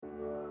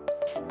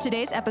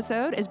Today's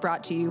episode is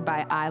brought to you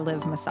by I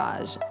Live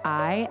Massage.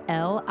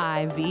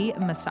 ILIV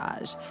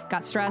Massage.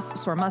 Got stress,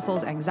 sore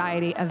muscles,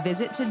 anxiety? A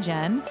visit to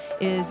Jen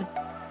is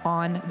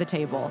on the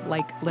table,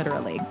 like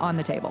literally on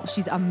the table.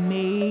 She's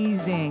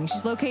amazing.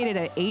 She's located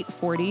at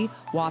 840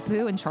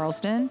 Wapu in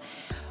Charleston.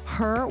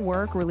 Her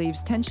work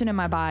relieves tension in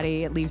my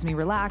body. It leaves me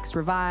relaxed,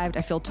 revived.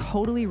 I feel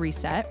totally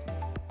reset.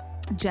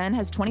 Jen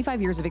has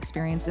 25 years of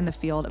experience in the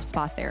field of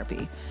spa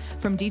therapy,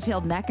 from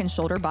detailed neck and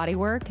shoulder body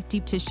work,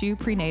 deep tissue,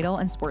 prenatal,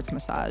 and sports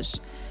massage.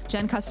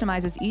 Jen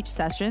customizes each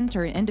session to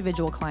her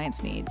individual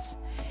client's needs.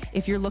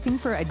 If you're looking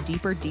for a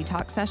deeper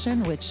detox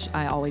session, which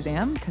I always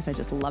am because I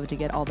just love to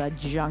get all that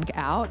junk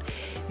out,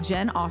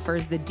 Jen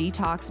offers the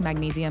Detox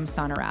Magnesium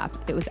Sauna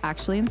Wrap. It was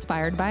actually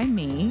inspired by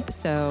me,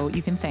 so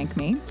you can thank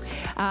me.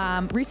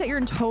 Reset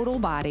your total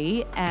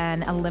body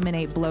and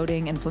eliminate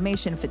bloating,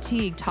 inflammation,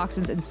 fatigue,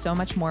 toxins, and so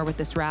much more with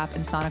this wrap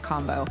and sauna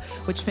combo,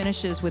 which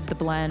finishes with the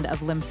blend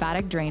of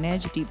lymphatic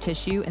drainage, deep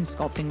tissue, and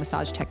sculpting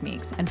massage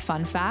techniques. And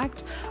fun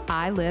fact,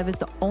 I Live is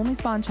the only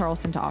spa in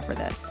Charleston to offer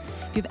this.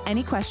 If you have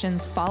any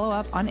questions, follow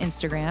up on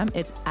Instagram.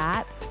 It's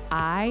at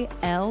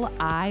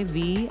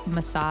ILIV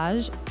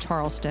Massage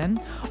Charleston,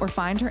 or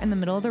find her in the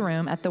middle of the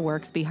room at the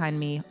works behind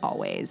me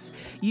always.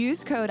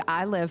 Use code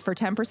ILIVE for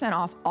 10%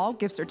 off all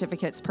gift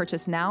certificates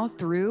purchased now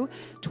through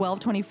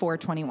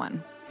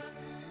 12/24/21.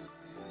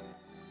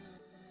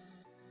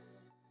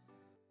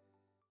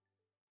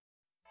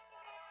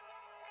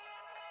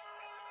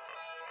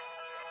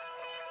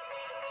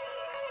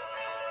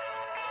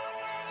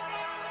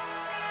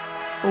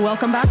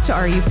 Welcome back to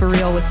Are You For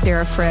Real with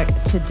Sarah Frick.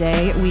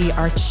 Today we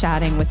are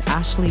chatting with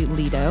Ashley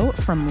Lido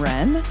from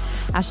Ren.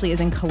 Ashley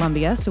is in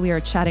Colombia, so we are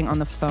chatting on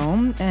the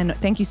phone. And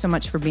thank you so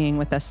much for being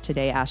with us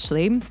today,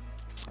 Ashley.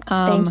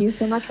 Thank you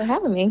so much for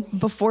having me.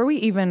 Before we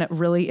even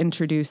really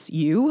introduce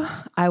you,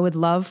 I would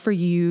love for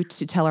you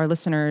to tell our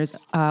listeners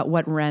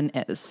what Ren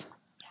is.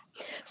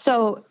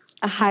 So,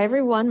 hi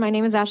everyone. My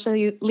name is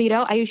Ashley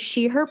Lido. I use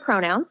she, her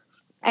pronouns.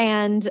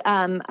 And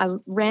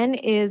Ren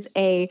is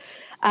a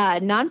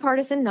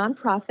nonpartisan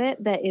nonprofit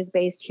that is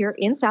based here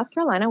in South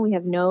Carolina. We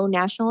have no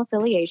national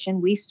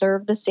affiliation. We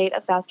serve the state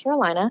of South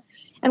Carolina.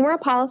 And we're a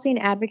policy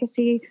and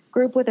advocacy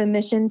group with a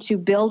mission to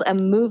build a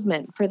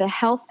movement for the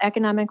health,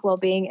 economic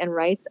well-being, and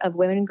rights of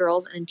women and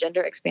girls and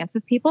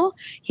gender-expansive people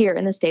here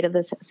in the state of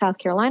South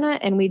Carolina.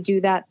 And we do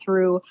that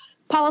through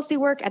policy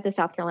work at the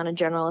South Carolina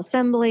General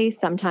Assembly.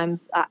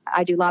 Sometimes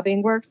I do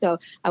lobbying work, so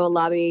I will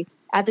lobby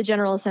at the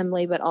General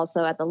Assembly, but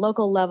also at the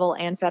local level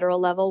and federal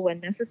level when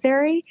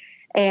necessary.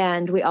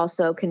 And we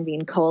also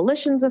convene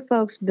coalitions of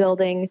folks,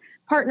 building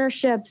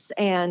partnerships,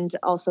 and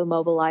also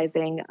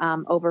mobilizing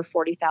over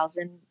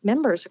 40,000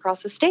 members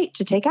across the state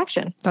to take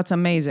action. That's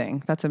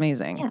amazing. That's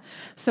amazing. Yeah.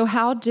 So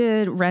how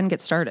did Ren get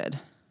started?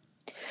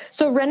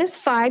 So Ren is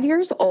 5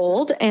 years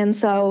old. And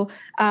so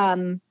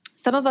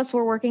some of us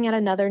were working at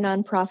another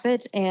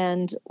nonprofit,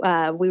 and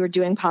we were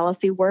doing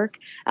policy work.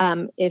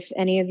 If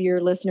any of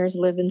your listeners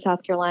live in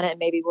South Carolina and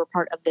maybe were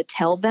part of the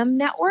Tell Them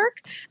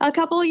Network a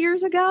couple of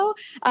years ago,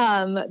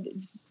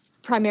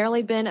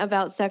 primarily been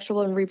about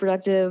sexual and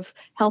reproductive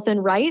health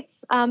and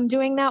rights,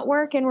 doing that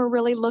work. And we're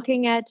really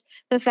looking at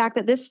the fact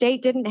that this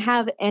state didn't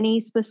have any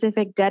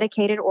specific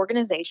dedicated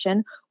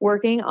organization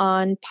working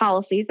on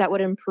policies that would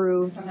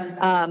improve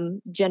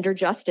gender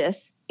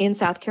justice in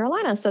South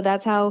Carolina. So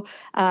that's how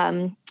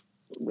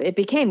it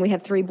became. We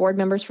had 3 board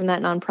members from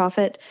that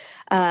nonprofit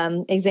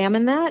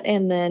examine that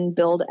and then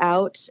build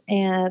out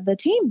the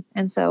team.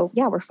 And so,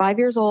 yeah, we're 5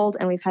 years old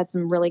and we've had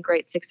some really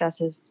great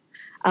successes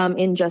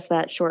in just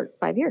that short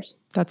 5 years.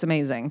 That's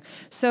amazing.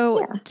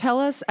 So tell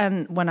us,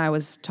 and when I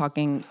was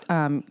talking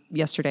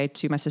yesterday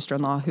to my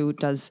sister-in-law who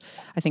does,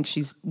 I think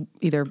she's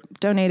either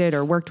donated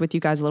or worked with you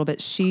guys a little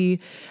bit, I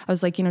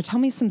was like, tell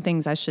me some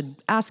things I should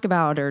ask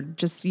about or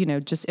just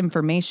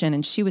information.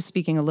 And she was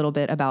speaking a little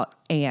bit about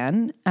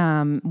Ann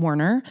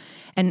Warner.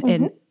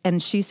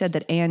 And she said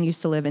that Ann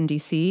used to live in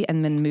DC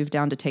and then moved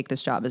down to take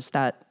this job. Is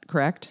that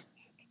correct?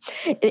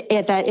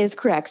 That is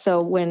correct.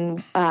 So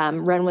when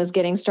Ren was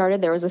getting started,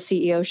 there was a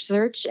CEO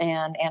search,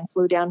 and Ann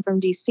flew down from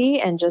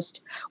DC and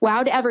just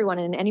wowed everyone.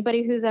 And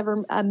anybody who's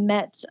ever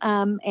met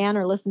Ann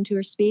or listened to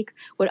her speak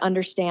would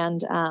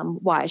understand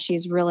why.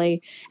 She's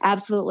really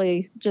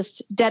absolutely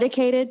just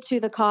dedicated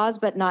to the cause,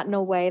 but not in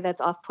a way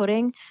that's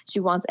off-putting. She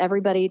wants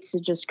everybody to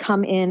just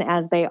come in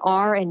as they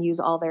are and use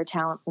all their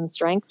talents and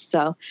strengths.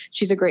 So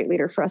she's a great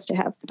leader for us to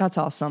have. That's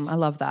awesome. I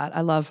love that.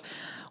 I love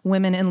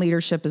women in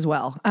leadership as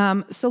well.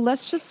 So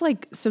let's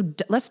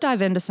let's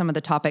dive into some of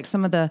the topics,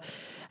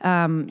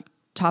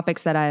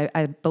 topics that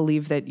I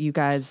believe that you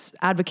guys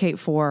advocate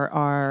for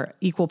are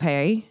equal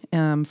pay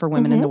for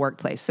women in the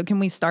workplace. So can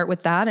we start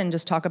with that and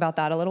just talk about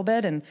that a little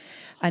bit? And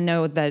I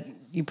know that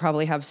you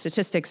probably have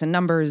statistics and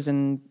numbers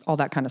and all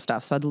that kind of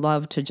stuff. So I'd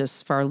love to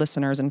just, for our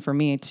listeners and for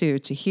me too,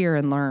 to hear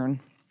and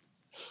learn.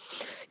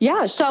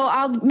 Yeah, so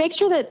I'll make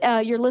sure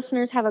that your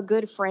listeners have a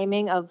good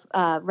framing of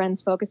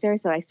Ren's focus area.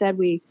 So I said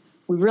we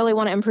We really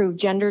want to improve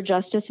gender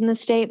justice in the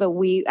state, but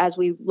as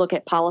we look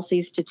at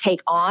policies to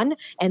take on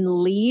and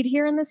lead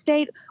here in the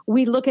state,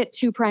 we look at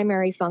two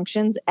primary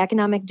functions: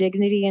 economic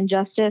dignity and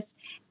justice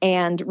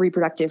and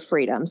reproductive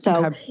freedom.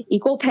 So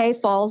equal pay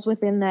falls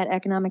within that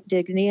economic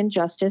dignity and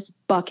justice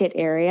bucket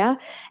area.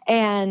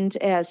 And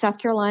South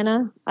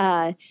Carolina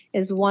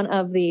is one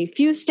of the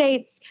few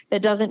states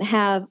that doesn't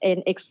have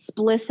an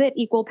explicit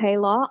equal pay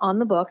law on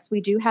the books.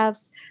 We do have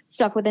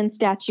stuff within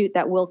statute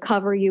that will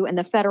cover you, and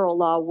the federal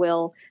law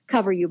will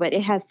cover you, but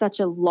it has such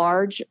a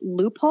large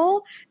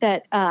loophole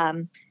that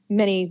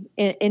many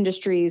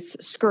industries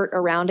skirt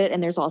around it.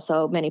 And there's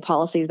also many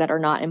policies that are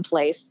not in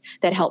place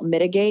that help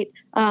mitigate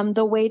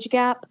the wage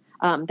gap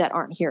that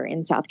aren't here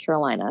in South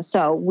Carolina.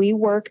 So we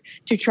work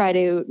to try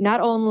to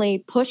not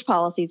only push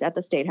policies at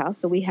the State House.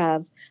 So we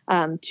have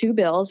two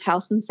bills,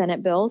 House and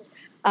Senate bills,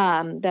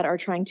 that are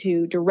trying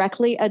to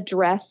directly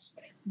address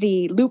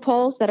the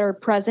loopholes that are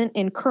present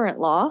in current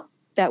law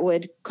that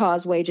would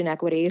cause wage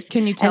inequities.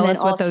 Can you tell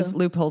us what those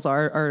loopholes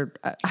are? Or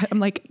I'm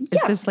like,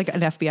 is this like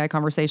an FBI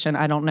conversation?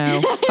 I don't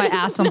know. If I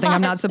ask something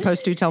I'm not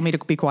supposed to, tell me to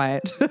be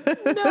quiet.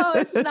 No,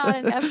 it's not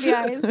an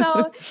FBI.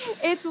 So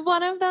it's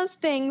one of those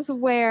things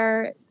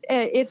where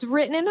it's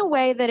written in a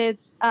way that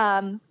it's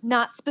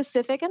not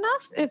specific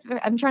enough. If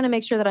I'm trying to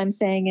make sure that I'm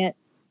saying it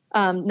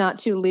not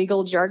too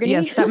legal jargony.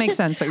 Yes, that makes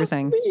sense what you're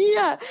saying.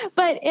 Yeah,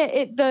 but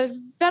the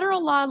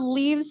federal law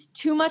leaves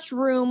too much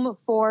room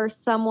for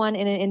someone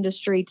in an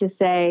industry to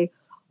say,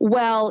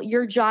 well,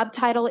 your job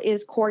title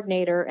is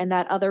coordinator and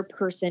that other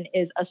person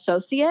is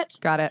associate.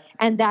 Got it.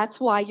 And that's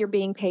why you're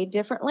being paid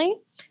differently.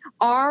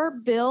 Our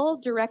bill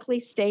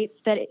directly states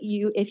that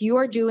if you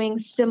are doing a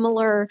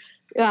similar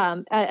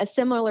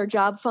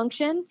job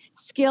function,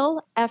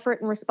 skill,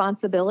 effort, and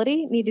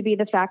responsibility need to be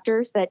the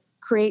factors that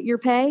create your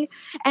pay.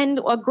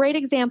 And a great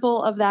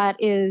example of that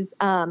is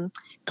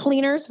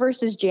cleaners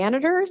versus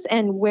janitors,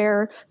 and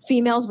where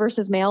females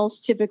versus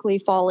males typically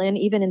fall in,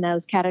 even in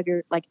those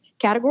categories.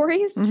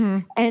 Mm-hmm.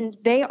 And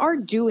they are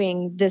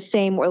doing the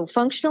same. Well,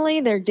 functionally,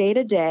 their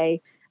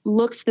day-to-day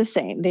looks the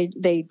same.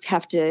 They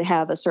have to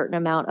have a certain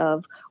amount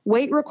of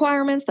weight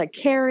requirements, like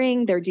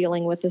carrying. They're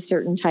dealing with a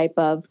certain type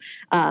of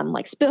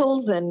like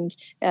spills and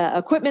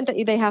equipment that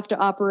they have to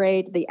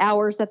operate, the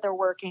hours that they're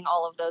working,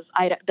 all of those,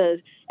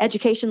 the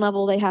education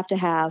level they have to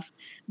have.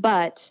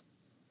 But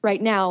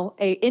right now,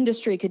 a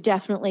industry could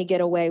definitely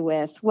get away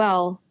with,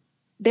 well,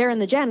 they're in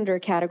the janitor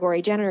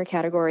category. Janitor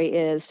category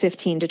is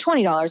 $15 to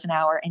 $20 an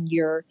hour, and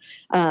you're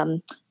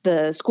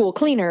the school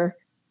cleaner.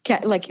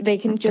 Like they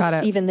can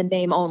just, even the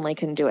name only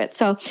can do it.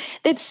 So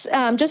it's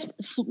just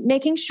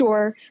making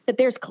sure that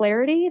there's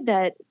clarity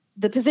that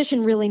the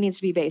position really needs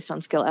to be based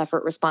on skill,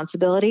 effort,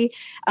 responsibility.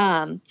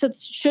 So it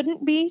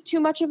shouldn't be too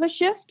much of a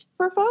shift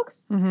for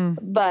folks,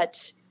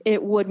 but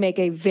it would make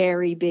a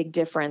very big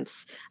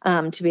difference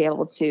to be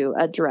able to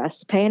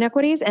address pay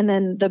inequities. And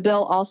then the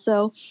bill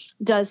also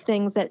does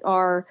things that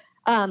are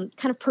kind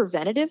of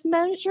preventative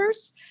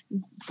measures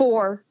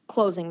for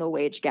closing the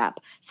wage gap.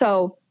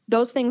 So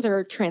those things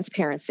are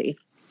transparency.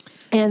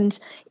 And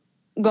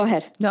go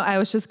ahead. No, I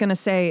was just going to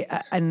say,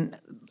 and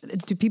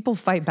do people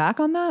fight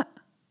back on that?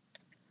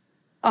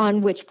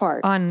 On which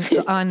part?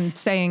 On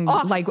saying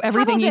like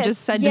everything you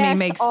just said to me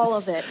makes all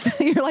of it.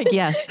 You're like,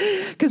 yes.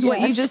 Because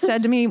what you just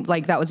said to me,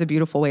 like that was a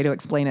beautiful way to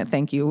explain it.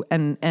 Thank you.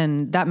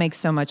 And that makes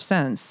so much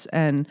sense.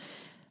 And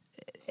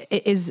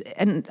it is,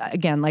 and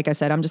again, like I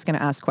said, I'm just going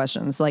to ask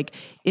questions. Like,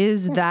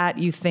 is that,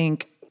 you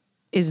think,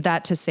 is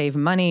that to save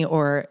money,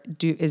 or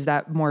is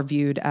that more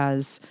viewed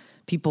as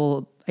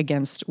people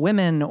against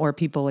women or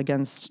people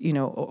against,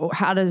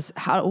 what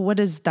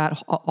does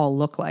that all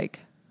look like?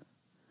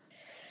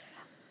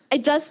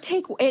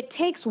 It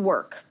takes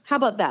work. How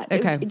about that?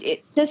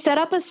 Okay. To set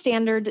up a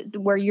standard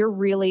where you're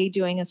really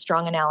doing a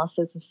strong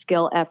analysis of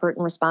skill, effort,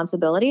 and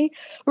responsibility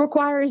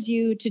requires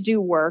you to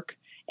do work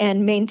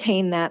and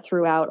maintain that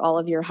throughout all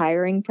of your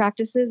hiring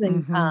practices.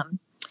 And,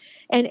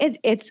 and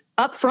it's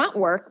upfront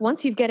work.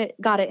 Once you've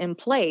got it in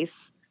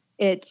place,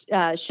 it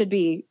should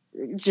be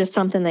just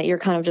something that you're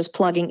kind of just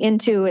plugging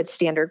into. It's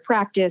standard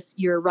practice.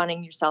 You're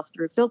running yourself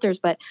through filters.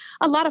 But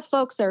a lot of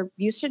folks are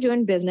used to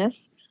doing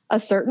business a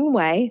certain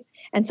way.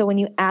 And so when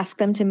you ask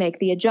them to make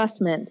the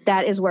adjustment,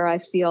 that is where I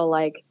feel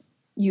like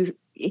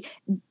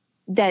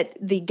that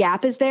the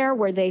gap is there,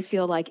 where they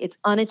feel like it's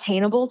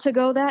unattainable to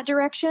go that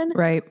direction.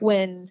 Right.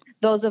 When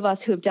those of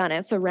us who've done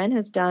it, so Ren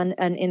has done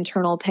an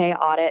internal pay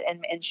audit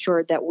and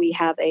ensured that we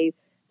have a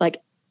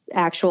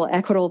actual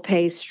equitable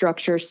pay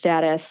structure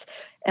status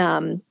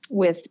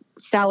with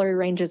salary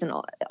ranges and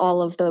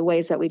all of the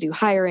ways that we do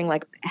hiring,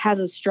 has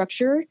a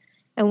structure.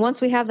 And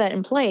once we have that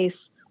in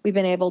place, we've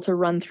been able to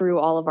run through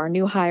all of our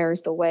new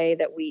hires the way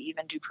that we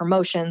even do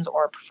promotions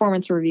or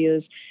performance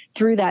reviews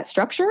through that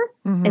structure.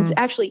 And it's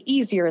actually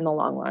easier in the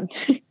long run.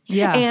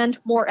 Yeah. And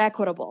more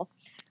equitable.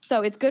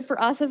 So it's good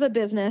for us as a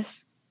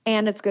business,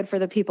 and it's good for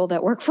the people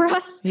that work for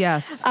us.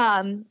 Yes.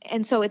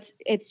 And so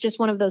it's just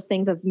one of those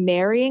things of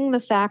marrying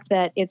the fact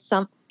that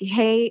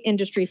hey,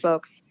 industry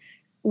folks,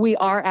 we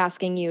are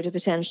asking you to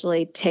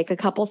potentially take a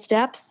couple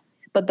steps,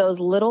 but those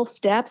little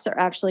steps are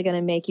actually going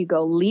to make you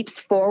go leaps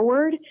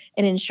forward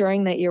in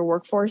ensuring that your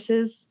workforce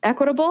is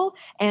equitable.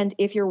 And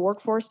if your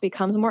workforce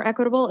becomes more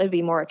equitable, it'd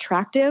be more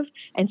attractive.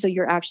 And so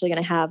you're actually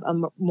going to have a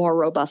more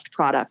robust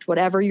product.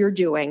 Whatever you're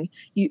doing,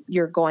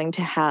 you're going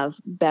to have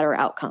better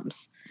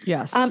outcomes.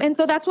 Yes. And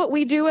so that's what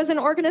we do as an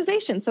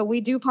organization. So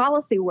we do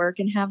policy work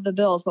and have the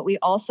bills, but we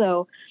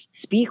also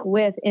speak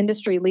with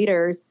industry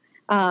leaders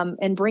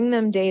and bring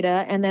them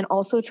data, and then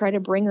also try to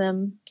bring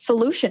them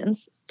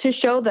solutions to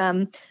show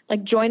them,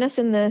 like, join us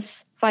in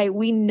this fight.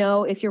 We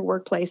know if your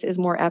workplace is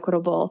more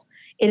equitable,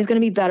 it is going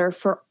to be better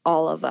for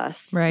all of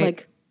us. Right.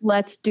 Like,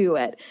 let's do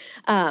it.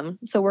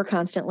 So we're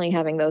constantly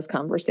having those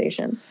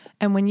conversations.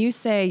 And when you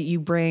say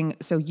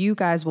so you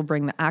guys will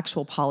bring the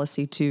actual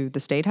policy to the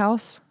State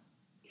House?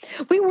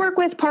 We work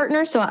with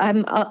partners. So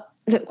I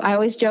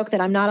always joke that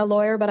I'm not a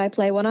lawyer, but I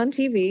play one on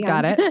TV.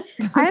 Got it.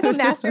 I have a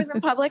master's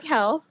in public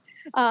health.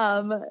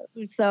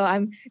 So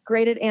I'm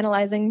great at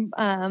analyzing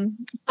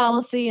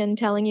policy and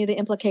telling you the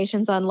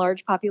implications on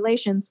large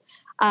populations.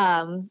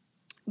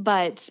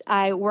 But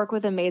I work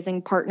with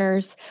amazing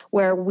partners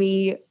where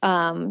we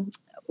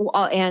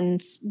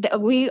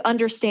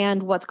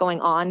understand what's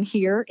going on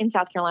here in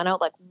South Carolina,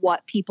 like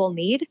what people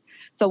need.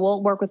 So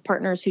we'll work with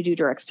partners who do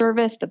direct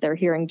service, that they're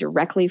hearing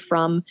directly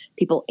from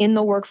people in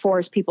the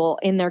workforce, people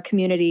in their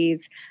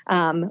communities.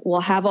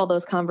 We'll have all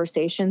those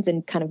conversations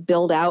and kind of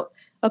build out,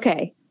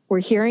 okay, we're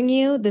hearing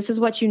you. This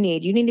is what you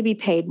need. You need to be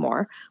paid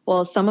more.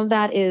 Well, some of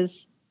that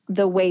is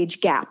the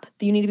wage gap.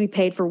 You need to be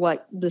paid for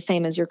what the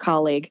same as your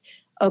colleague.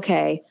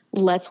 Okay,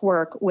 let's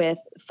work with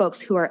folks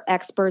who are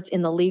experts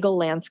in the legal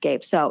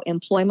landscape. So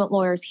employment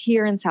lawyers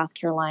here in South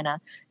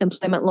Carolina,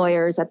 employment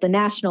lawyers at the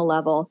national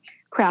level,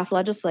 craft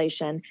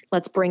legislation.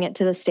 Let's bring it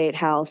to the State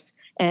House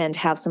and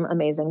have some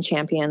amazing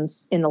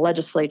champions in the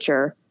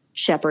legislature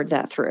shepherd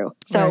that through.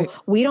 So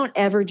we don't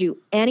ever do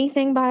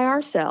anything by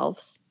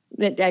ourselves.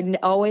 I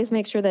always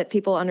make sure that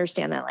people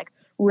understand that, like,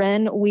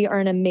 Ren, we are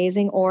an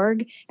amazing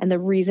org. And the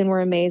reason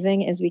we're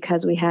amazing is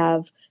because we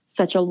have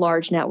such a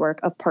large network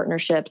of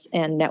partnerships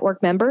and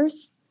network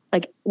members.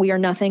 Like, we are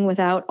nothing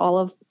without all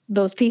of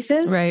those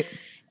pieces. Right.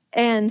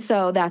 And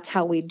so that's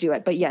how we do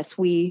it. But yes,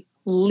 we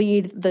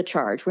lead the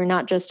charge. I'm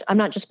not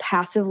just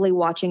passively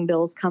watching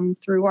bills come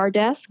through our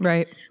desk.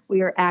 Right.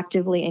 We are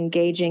actively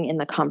engaging in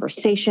the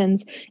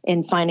conversations,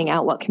 in finding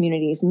out what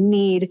communities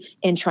need,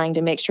 in trying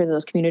to make sure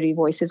those community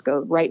voices go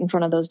right in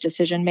front of those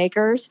decision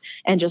makers,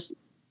 and just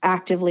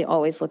actively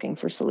always looking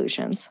for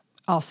solutions.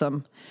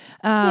 Awesome.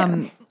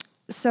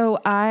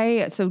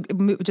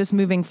 Just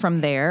moving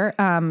from there,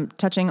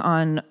 touching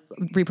on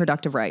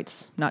reproductive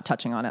rights, not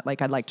touching on it.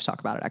 Like, I'd like to talk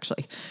about it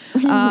actually.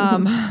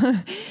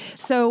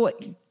 So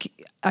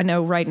I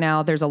know right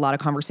now there's a lot of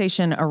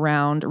conversation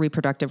around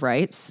reproductive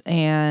rights,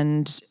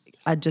 and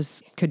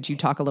could you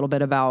talk a little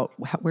bit about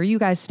where you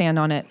guys stand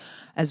on it,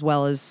 as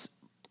well as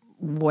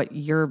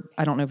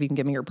I don't know if you can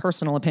give me your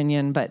personal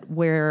opinion, but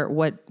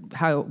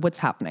what's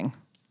happening?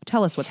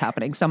 Tell us what's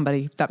happening.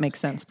 Somebody that makes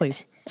sense,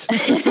 please.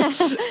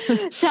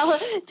 Tell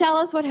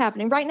us what's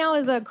happening. Right now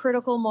is a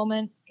critical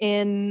moment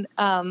in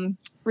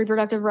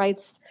reproductive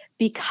rights,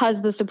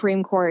 because the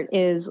Supreme Court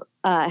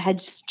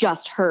had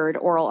just heard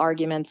oral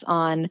arguments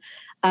on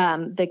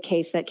the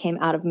case that came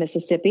out of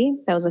Mississippi.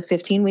 That was a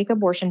 15-week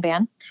abortion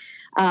ban,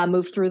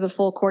 moved through the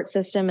full court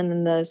system, and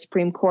then the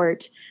Supreme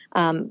Court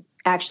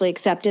actually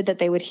accepted that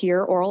they would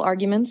hear oral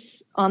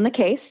arguments on the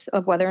case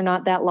of whether or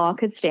not that law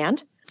could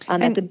stand.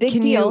 That's a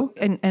big deal.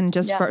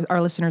 For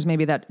our listeners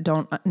maybe that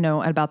don't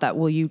know about that,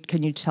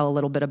 can you tell a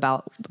little bit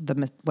about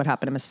what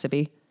happened in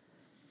Mississippi?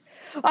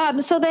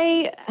 So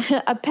they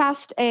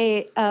passed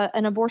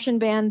an abortion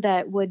ban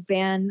that would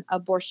ban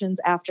abortions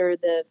after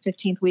the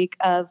 15th week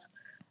of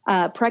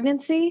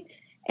pregnancy.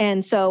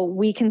 And so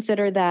we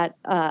consider that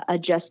a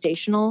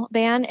gestational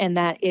ban, and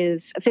that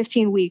is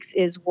 15 weeks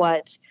is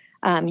what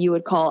you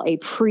would call a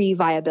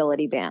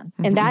pre-viability ban.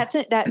 Mm-hmm. And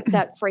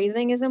that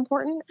phrasing is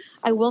important.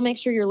 I will make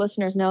sure your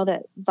listeners know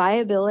that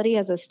viability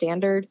as a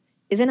standard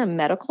isn't a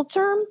medical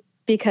term,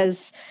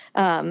 because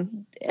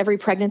every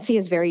pregnancy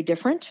is very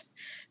different.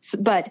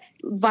 But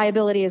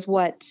viability is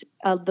what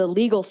the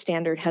legal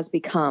standard has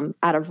become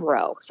out of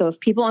Roe. So if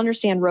people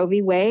understand Roe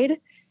v.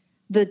 Wade,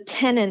 the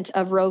tenet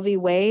of Roe v.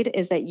 Wade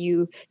is that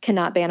you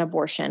cannot ban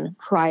abortion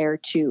prior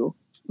to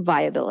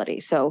viability.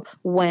 So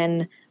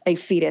when a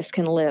fetus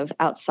can live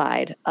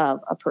outside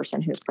of a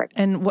person who's pregnant.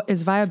 And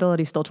is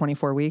viability still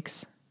 24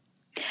 weeks?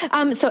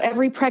 So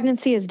every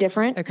pregnancy is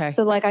different. Okay.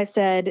 So like I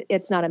said,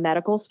 it's not a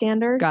medical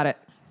standard. Got it.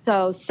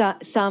 So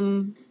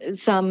some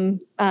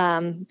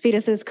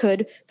fetuses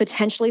could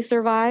potentially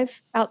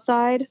survive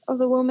outside of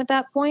the womb at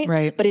that point,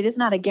 right? But it is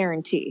not a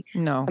guarantee.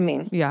 No. I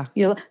mean, yeah.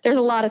 There's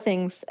a lot of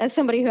things. As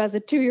somebody who has a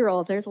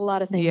 2-year-old, there's a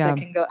lot of things that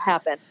can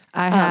happen.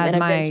 I've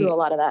been through a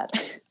lot of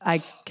that.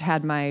 I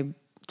had my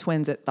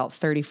twins at about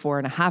 34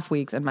 and a half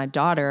weeks, and my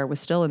daughter was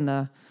still in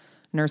the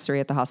nursery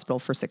at the hospital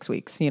for 6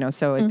 weeks.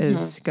 So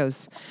it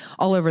goes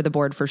all over the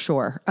board for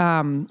sure.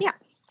 Yeah.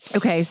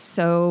 Okay.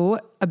 So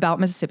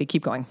about Mississippi,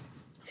 keep going.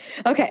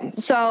 Okay,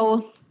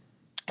 so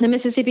the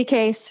Mississippi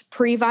case,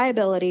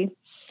 pre-viability,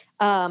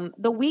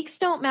 The weeks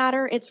don't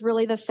matter. It's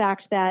really the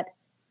fact that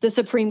the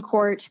Supreme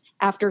Court,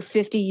 after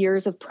 50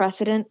 years of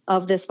precedent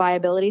of this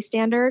viability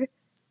standard,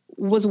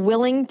 was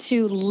willing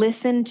to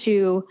listen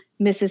to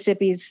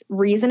Mississippi's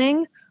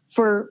reasoning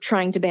for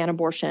trying to ban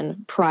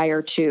abortion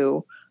prior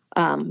to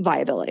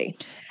viability.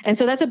 And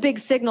so that's a big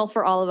signal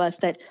for all of us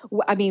that,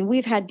 I mean,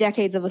 we've had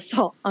decades of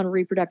assault on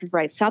reproductive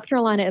rights. South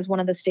Carolina is one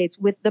of the states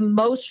with the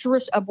most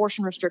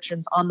abortion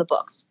restrictions on the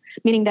books,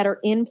 meaning that are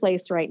in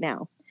place right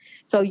now.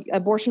 So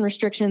abortion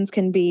restrictions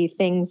can be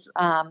things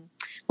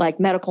like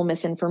medical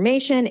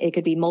misinformation. It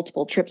could be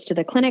multiple trips to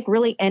the clinic,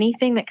 really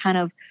anything that kind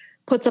of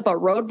puts up a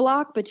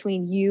roadblock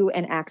between you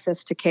and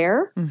access to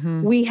care.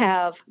 Mm-hmm. We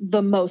have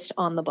the most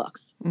on the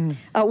books,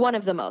 one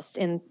of the most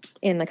in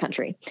the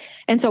country.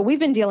 And so we've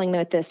been dealing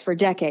with this for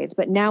decades,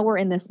 but now we're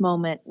in this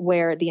moment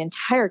where the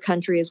entire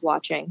country is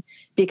watching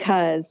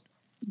because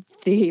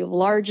the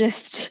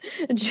largest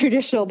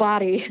judicial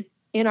body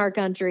in our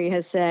country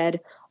has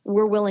said,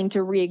 we're willing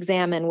to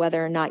re-examine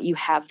whether or not you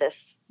have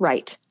this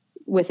right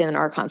within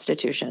our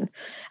Constitution.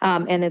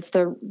 And it's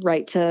the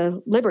right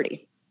to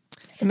liberty.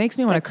 It makes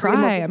me want to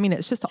cry. I mean,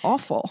 it's just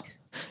awful,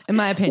 in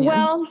my opinion.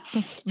 Well,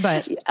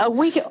 but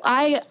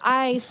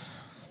I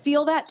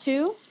feel that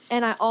too.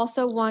 And I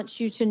also want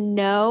you to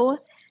know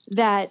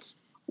that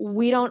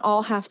we don't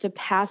all have to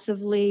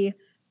passively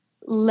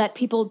let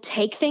people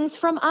take things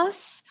from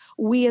us.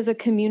 We as a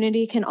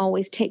community can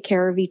always take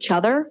care of each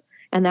other.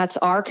 And that's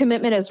our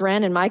commitment as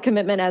Ren, and my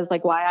commitment as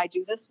like why I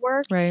do this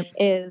work, right,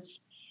 is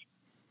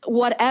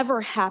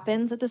whatever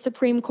happens at the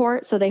Supreme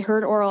Court. So they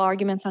heard oral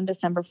arguments on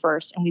December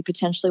 1st, and we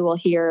potentially will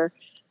hear,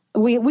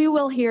 we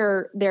will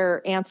hear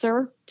their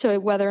answer to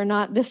whether or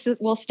not this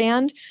will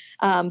stand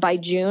by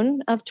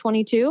June of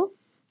 22.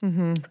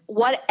 Mm-hmm.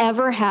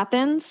 Whatever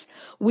happens,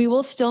 we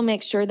will still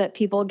make sure that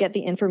people get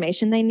the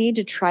information they need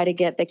to try to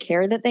get the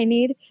care that they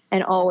need,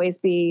 and always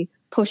be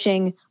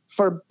pushing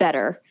for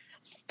better,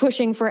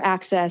 pushing for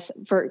access,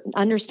 for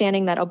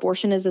understanding that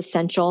abortion is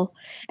essential.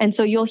 And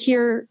so you'll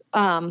hear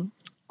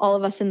all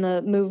of us in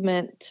the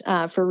movement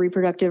for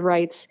reproductive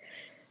rights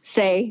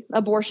say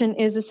abortion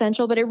is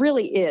essential, but it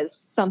really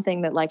is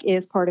something that like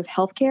is part of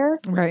healthcare.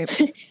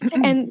 Right.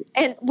 and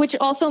which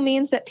also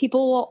means that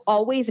people will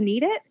always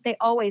need it. They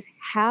always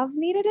have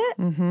needed it.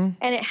 Mm-hmm.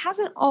 And it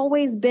hasn't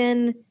always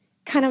been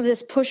kind of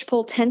this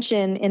push-pull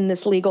tension in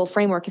this legal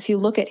framework. If you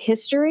look at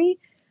history,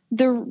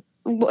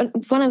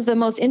 one of the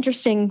most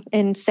interesting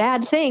and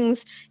sad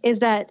things is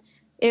that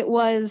it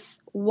was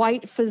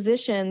white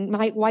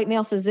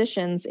male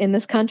physicians in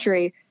this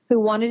country who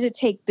wanted to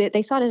take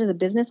they saw it as a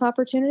business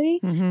opportunity,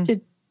 mm-hmm,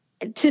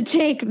 to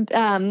take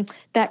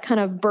that kind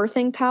of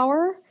birthing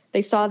power.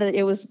 They saw that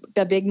it was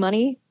a big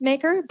money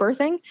maker,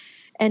 birthing,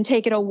 and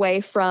take it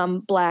away from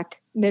Black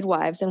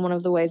midwives. And one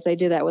of the ways they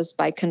did that was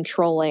by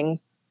controlling,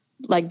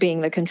 like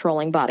being the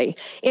controlling body.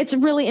 It's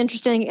really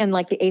interesting. And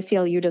like the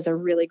ACLU does a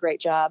really great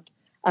job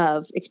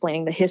of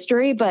explaining the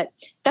history. But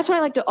that's what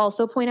I like to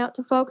also point out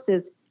to folks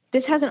is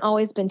this hasn't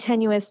always been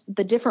tenuous.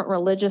 The different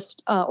religious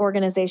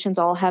organizations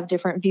all have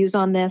different views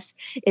on this.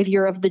 If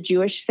you're of the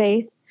Jewish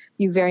faith,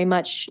 you very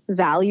much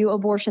value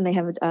abortion. They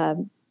have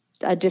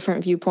a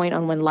different viewpoint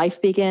on when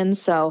life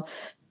begins. So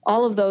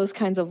all of those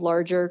kinds of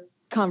larger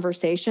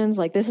conversations,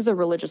 like this is a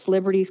religious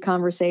liberties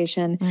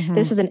conversation. Mm-hmm.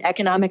 This is an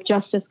economic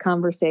justice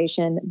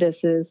conversation.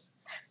 This is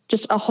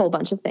just a whole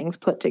bunch of things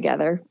put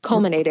together,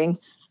 culminating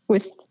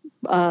with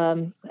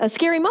a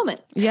scary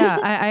moment. Yeah,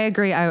 I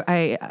agree.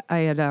 I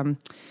had,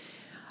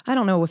 I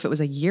don't know if it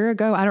was a year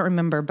ago, I don't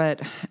remember,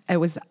 but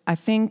I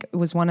think it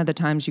was one of the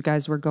times you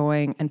guys were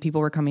going and people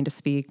were coming to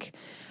speak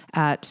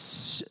at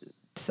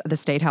the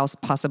State House,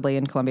 possibly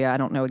in Columbia. I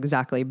don't know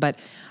exactly, but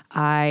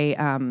I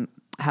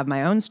have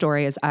my own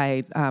story as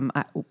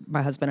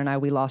my husband and I,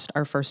 we lost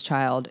our first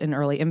child in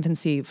early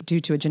infancy due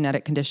to a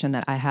genetic condition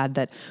that I had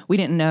that we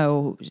didn't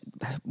know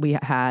we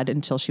had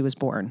until she was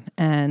born.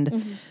 And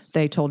mm-hmm.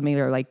 They told me,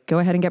 they're like, go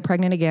ahead and get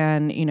pregnant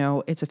again. You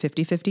know, it's a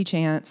 50-50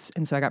 chance.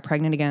 And so I got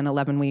pregnant again,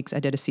 11 weeks. I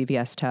did a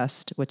CVS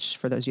test, which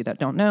for those of you that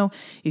don't know,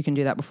 you can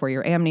do that before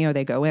your amnio.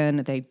 They go in,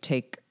 they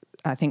take,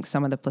 I think,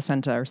 some of the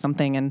placenta or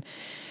something, and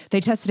they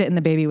tested it and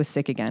the baby was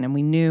sick again. And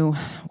we knew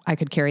I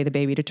could carry the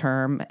baby to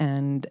term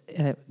and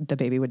the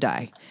baby would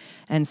die.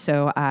 And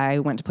so I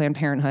went to Planned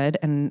Parenthood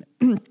and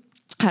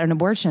had an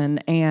abortion.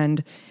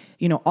 And,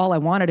 you know, all I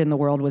wanted in the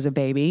world was a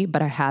baby,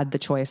 but I had the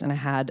choice and I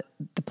had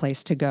the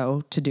place to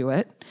go to do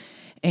it.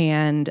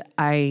 And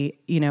I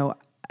know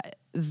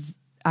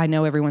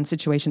everyone's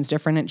situation's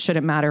different. It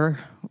shouldn't matter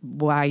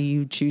why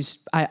you choose.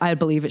 I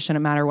believe it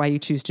shouldn't matter why you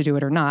choose to do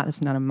it or not.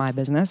 It's none of my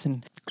business.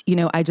 And, you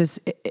know,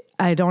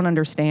 I don't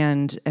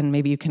understand, and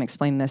maybe you can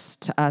explain this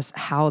to us,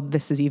 how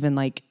this is even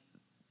like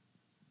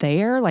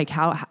there, like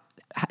how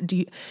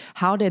did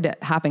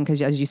it happen?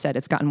 Because as you said,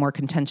 it's gotten more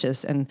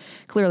contentious, and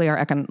clearly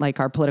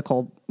our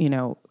political, you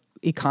know,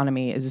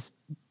 economy is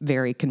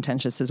very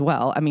contentious as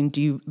well. I mean,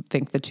 do you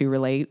think the two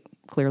relate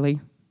clearly?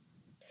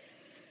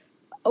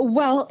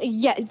 Well,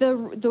 yeah, the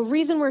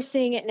reason we're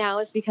seeing it now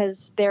is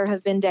because there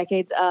have been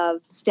decades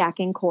of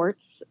stacking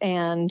courts,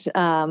 and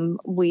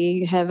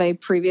we have a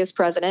previous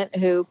president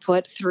who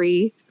put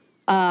three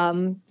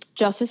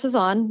justices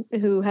on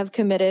who have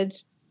committed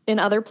in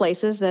other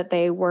places that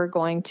they were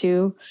going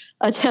to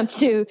attempt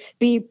to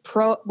be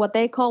what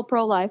they call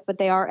pro-life, but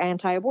they are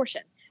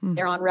anti-abortion.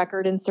 They're on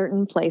record in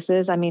certain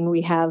places. I mean,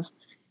 we have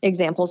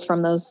examples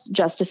from those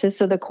justices.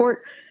 So the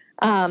court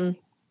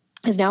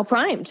is now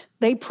primed.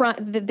 They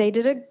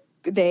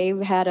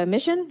had a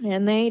mission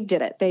and they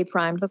did it. They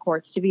primed the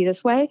courts to be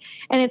this way,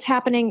 and it's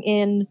happening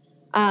in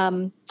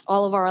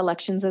all of our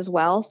elections as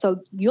well.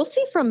 So you'll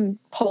see from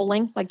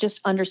polling, like just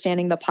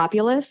understanding the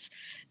populace,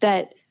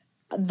 that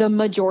the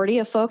majority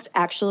of folks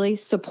actually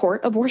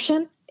support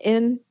abortion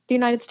in the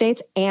United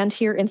States and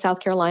here in South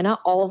Carolina.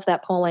 All of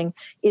that polling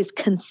is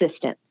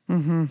consistent.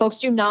 Mm-hmm. Folks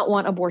do not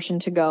want abortion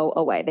to go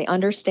away. They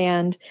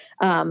understand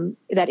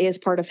that is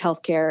part of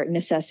healthcare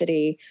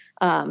necessity.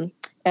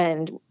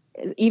 And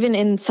even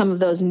in some of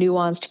those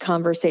nuanced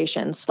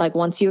conversations, like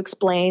once you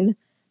explain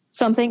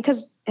something,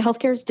 because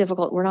healthcare is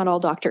difficult, we're not all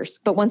doctors,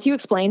 but once you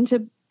explain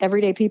to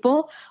everyday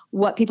people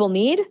what people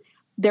need,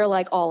 they're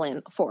like all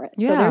in for it.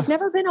 Yeah. So there's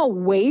never been a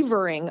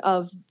wavering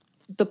of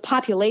the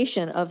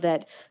population of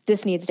that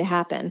this needs to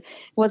happen.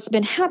 What's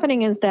been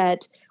happening is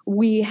that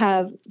we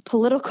have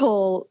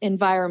political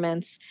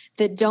environments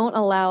that don't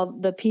allow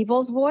the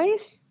people's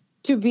voice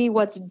to be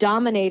what's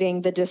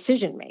dominating the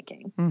decision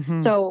making.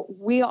 Mm-hmm. So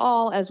we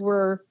all, as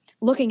we're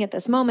looking at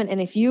this moment,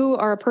 and if you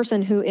are a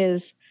person who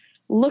is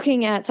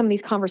looking at some of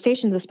these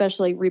conversations,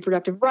 especially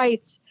reproductive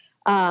rights,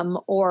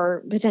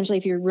 or potentially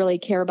if you really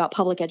care about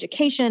public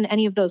education,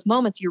 any of those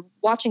moments, you're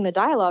watching the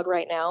dialogue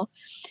right now,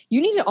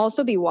 you need to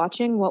also be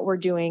watching what we're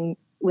doing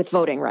with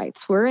voting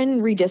rights. We're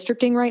in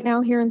redistricting right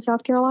now here in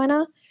South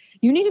Carolina.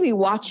 You need to be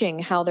watching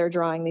how they're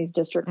drawing these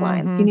district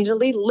lines. You need to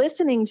be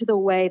listening to the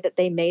way that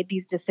they made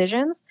these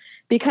decisions,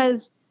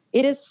 because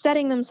it is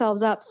setting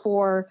themselves up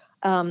for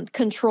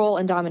control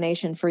and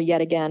domination for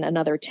yet again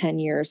another 10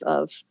 years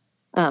of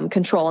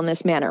control in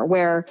this manner,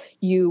 where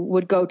you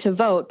would go to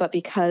vote, but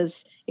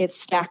because it's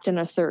stacked in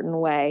a certain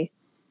way,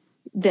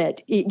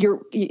 that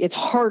it's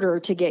harder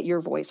to get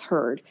your voice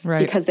heard,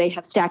 right, because they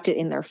have stacked it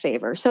in their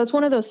favor. So it's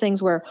one of those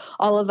things where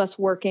all of us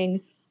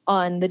working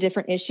on the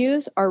different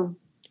issues are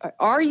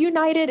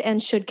united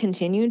and should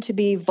continue to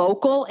be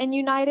vocal and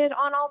united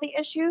on all the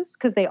issues,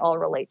 because they all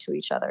relate to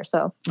each other.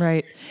 So,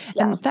 right.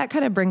 Yeah. And that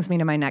kind of brings me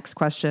to my next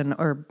question,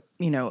 or,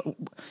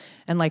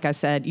 and like I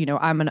said,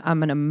 I'm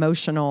an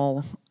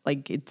emotional,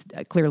 like, it's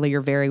clearly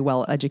you're very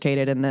well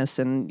educated in this.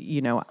 And,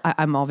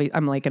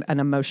 I'm like an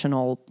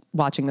emotional,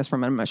 watching this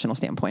from an emotional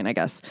standpoint, I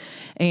guess.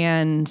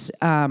 And,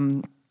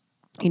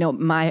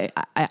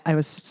 I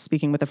was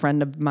speaking with a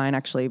friend of mine,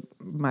 actually,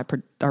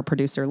 our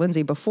producer,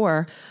 Lindsay,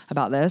 before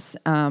about this.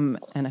 And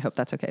I hope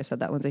that's okay. I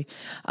said that, Lindsay.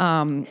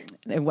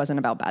 It wasn't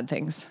about bad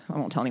things. I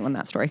won't tell anyone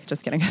that story.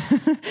 Just kidding.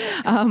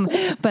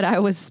 But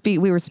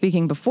we were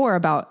speaking before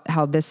about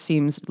how this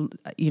seems,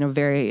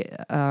 very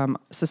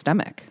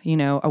systemic,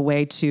 a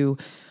way to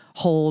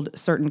hold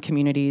certain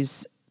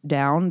communities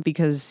down,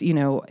 because,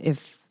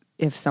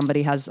 if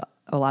somebody has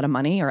a lot of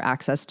money or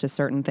access to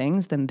certain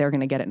things, then they're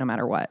going to get it no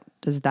matter what.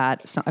 Is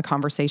that a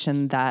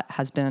conversation that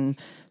has been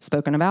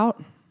spoken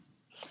about?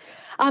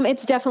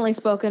 It's definitely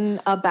spoken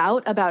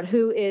about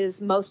who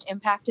is most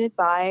impacted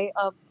by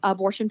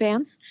abortion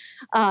bans.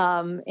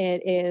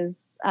 It is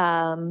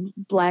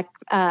Black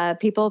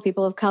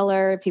people of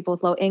color, people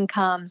with low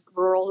incomes,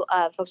 rural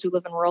folks who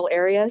live in rural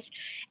areas.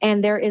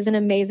 And there is an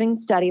amazing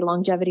study,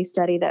 longevity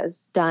study, that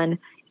was done.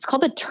 It's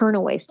called the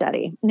Turnaway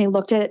Study. And they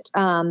looked at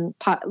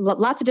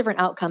lots of different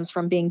outcomes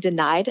from being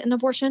denied an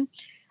abortion.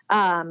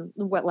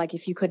 Like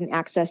if you couldn't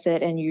access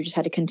it and you just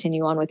had to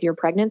continue on with your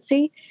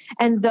pregnancy.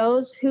 And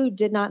those who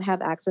did not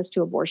have access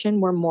to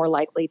abortion were more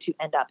likely to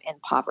end up in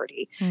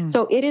poverty.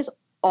 So it is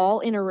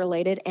all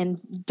interrelated and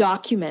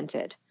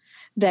documented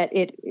that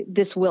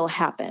this will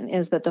happen,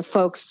 is that the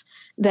folks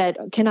that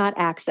cannot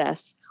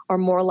access are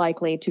more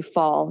likely to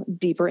fall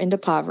deeper into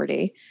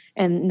poverty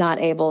and not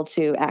able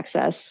to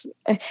access.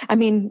 I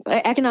mean,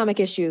 economic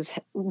issues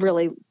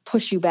really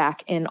push you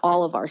back in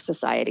all of our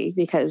society,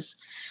 because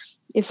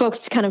if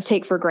folks kind of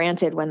take for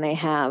granted when they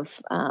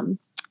have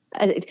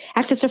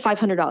access to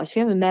 $500, if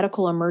you have a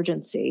medical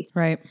emergency,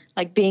 right,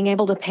 like being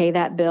able to pay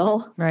that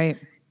bill, right,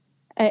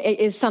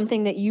 is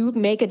something that you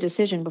make a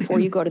decision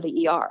before you go to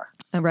the ER.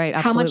 Right,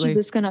 absolutely. How much is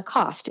this going to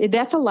cost?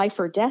 That's a life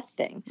or death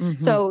thing.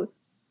 Mm-hmm. So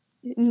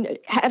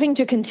having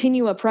to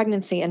continue a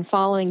pregnancy and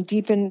falling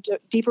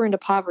deeper into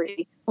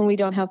poverty when we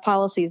don't have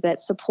policies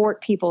that support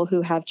people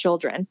who have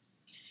children,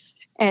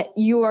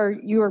 you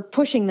are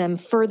pushing them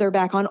further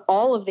back on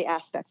all of the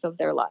aspects of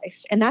their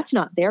life, and that's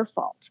not their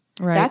fault.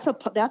 Right.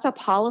 That's a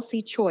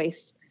policy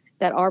choice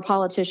that our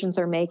politicians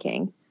are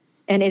making,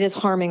 and it is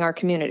harming our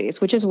communities,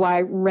 which is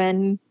why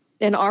Ren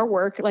and our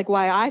work, like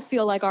why I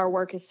feel like our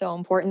work is so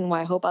important,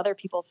 why I hope other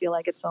people feel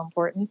like it's so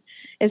important,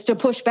 is to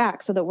push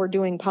back so that we're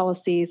doing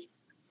policies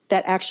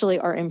that actually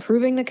are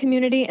improving the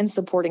community and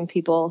supporting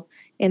people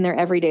in their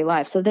everyday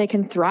life so they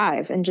can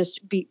thrive and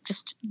just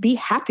be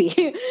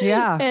happy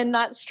Yeah. and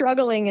not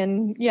struggling.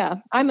 And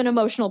I'm an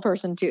emotional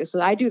person too. So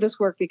I do this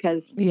work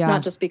because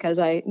not just because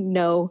I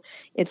know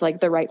it's like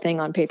the right thing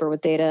on paper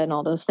with data and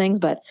all those things,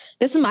 but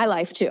this is my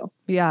life too.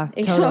 Yeah,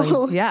 totally.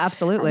 So yeah,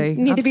 absolutely. I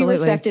need to be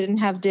respected and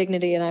have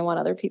dignity. And I want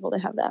other people to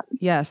have that.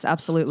 Yes,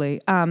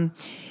 absolutely. And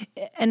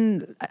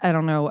I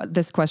don't know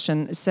this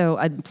question. So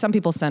some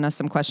people sent us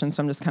some questions,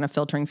 so I'm just kind of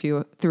filtering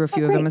through a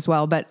few of them as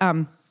well. But,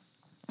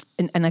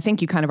 and I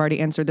think you kind of already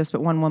answered this,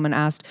 but one woman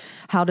asked,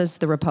 how does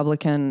the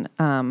Republican,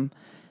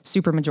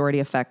 supermajority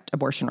affect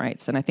abortion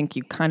rights? And I think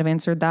you kind of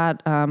answered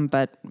that,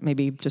 but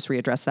maybe just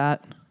readdress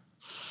that.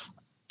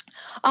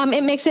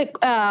 It makes it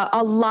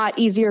a lot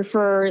easier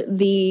for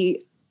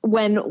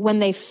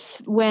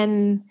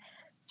when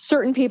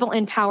certain people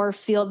in power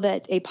feel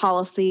that a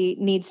policy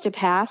needs to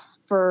pass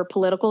for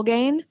political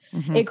gain,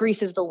 it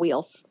greases the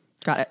wheels.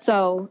 Got it.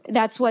 So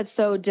that's what's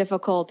so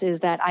difficult is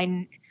that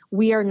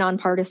we are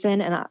nonpartisan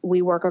and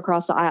we work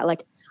across the aisle.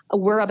 Like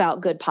we're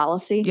about good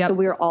policy. Yep. So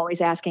we're always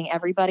asking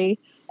everybody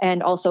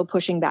and also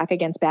pushing back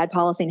against bad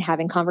policy and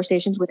having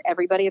conversations with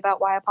everybody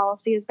about why a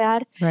policy is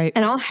bad. Right.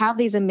 And I'll have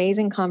these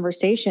amazing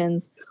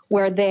conversations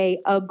where they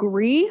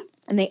agree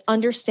and they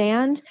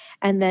understand,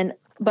 and then,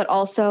 but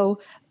also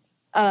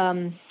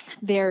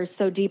they're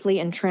so deeply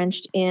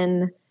entrenched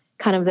in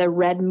kind of the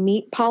red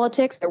meat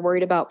politics. They're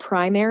worried about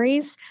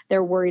primaries.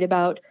 They're worried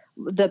about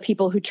the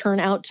people who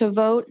turn out to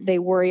vote. They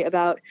worry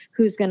about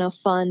who's going to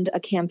fund a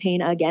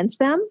campaign against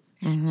them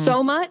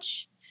so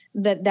much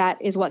that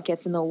is what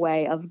gets in the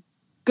way of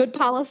good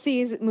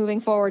policies moving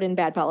forward and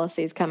bad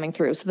policies coming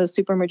through. So the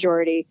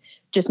supermajority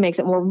just makes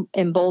it more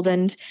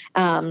emboldened.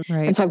 Right.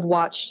 And so I've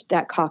watched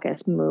that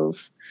caucus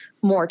move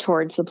more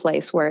towards the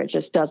place where it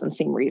just doesn't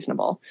seem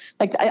reasonable.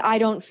 Like I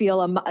don't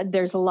feel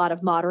there's a lot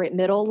of moderate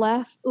middle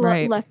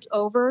left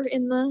over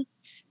in the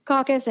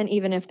caucus. And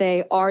even if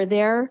they are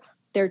there,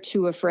 they're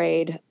too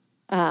afraid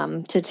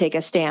to take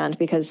a stand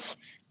because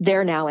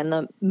they're now in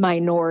the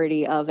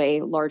minority of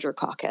a larger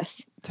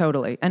caucus.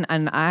 Totally.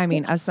 And I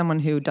mean, as someone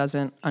who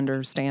doesn't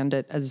understand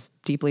it as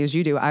deeply as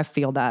you do, I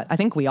feel that. I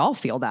think we all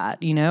feel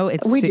that, you know,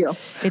 we do.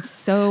 It's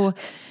so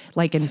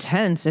like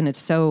intense and it's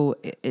so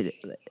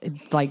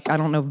like, I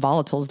don't know if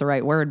volatile is the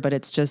right word, but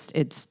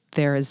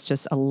there is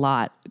just a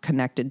lot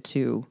connected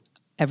to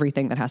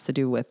everything that has to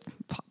do with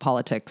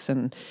politics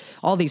and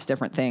all these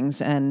different things.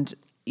 And,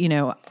 you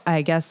know,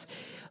 I guess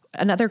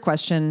another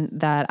question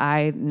that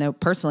I know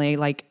personally,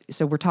 like,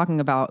 so we were talking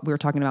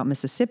about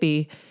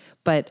Mississippi,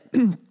 but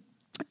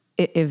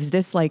is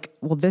this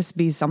will this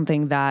be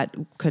something that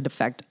could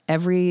affect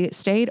every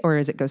state, or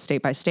does it go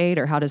state by state,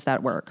 or how does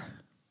that work?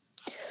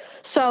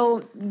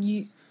 So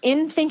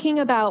in thinking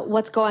about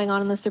what's going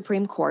on in the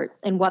Supreme Court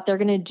and what they're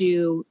going to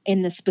do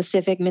in the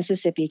specific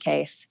Mississippi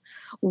case,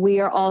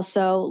 we are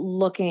also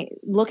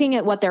looking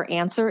at what their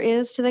answer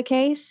is to the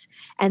case.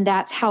 And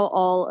that's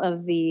how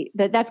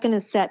that's going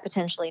to set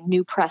potentially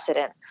new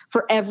precedent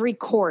for every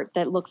court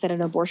that looks at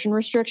an abortion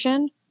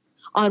restriction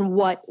on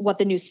what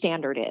the new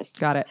standard is.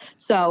 Got it.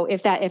 So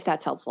if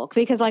that's helpful,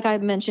 because like I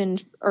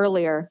mentioned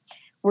earlier,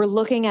 we're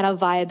looking at a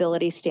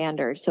viability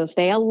standard. So if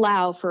they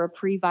allow for a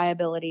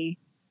pre-viability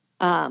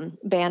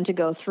ban to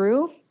go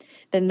through,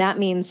 then that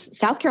means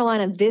South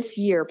Carolina this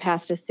year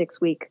passed a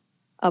 6-week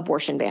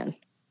abortion ban.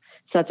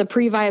 So that's a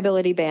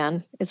pre-viability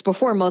ban. It's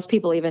before most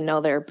people even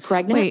know they're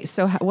pregnant. Wait,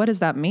 so what does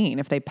that mean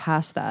if they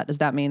pass that? Does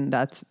that mean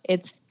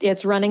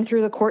it's running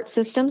through the court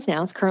systems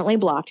now? It's currently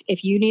blocked.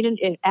 If you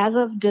need as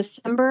of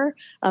December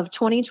of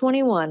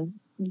 2021,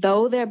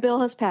 though their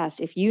bill has passed,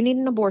 if you need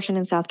an abortion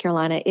in South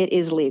Carolina, it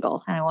is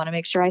legal. And I want to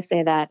make sure I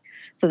say that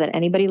so that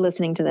anybody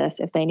listening to this,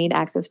 if they need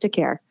access to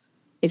care,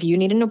 if you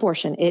need an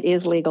abortion, it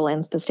is legal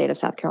in the state of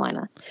South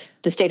Carolina.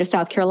 The state of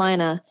South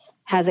Carolina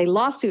has a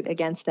lawsuit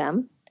against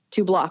them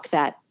to block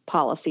that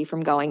policy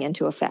from going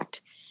into effect.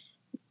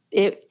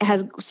 It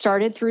has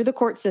started through the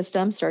court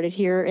system, started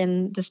here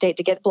in the state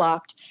to get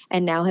blocked,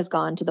 and now has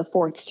gone to the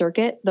Fourth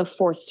Circuit. The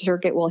Fourth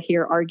Circuit will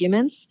hear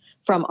arguments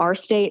from our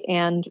state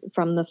and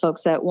from the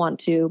folks that want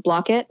to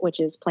block it,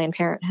 which is Planned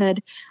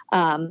Parenthood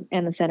and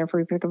the Center for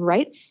Reproductive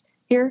Rights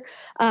here.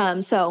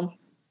 So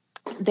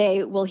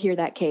they will hear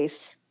that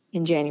case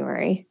in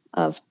January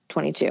of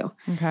 22,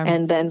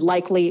 and then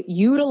likely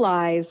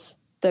utilize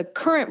the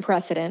current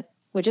precedent,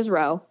 which is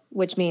Roe,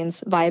 which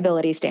means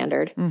viability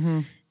standard,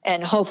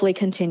 and hopefully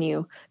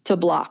continue to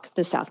block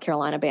the South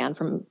Carolina ban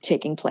from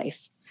taking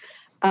place.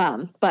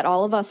 But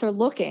all of us are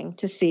looking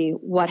to see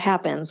what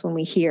happens when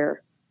we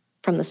hear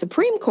from the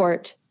Supreme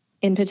Court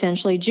in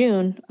potentially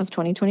June of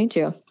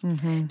 2022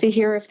 to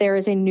hear if there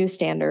is a new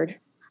standard,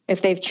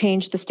 if they've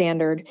changed the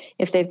standard,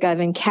 if they've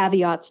given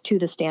caveats to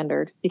the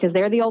standard, because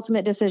they're the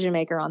ultimate decision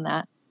maker on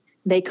that.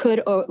 They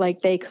could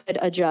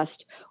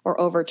adjust or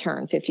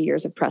overturn 50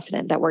 years of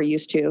precedent that we're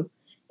used to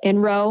in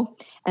Roe,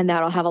 and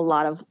that'll have a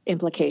lot of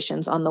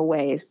implications on the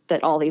ways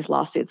that all these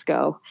lawsuits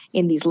go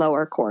in these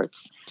lower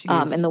courts,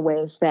 and the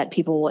ways that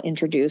people will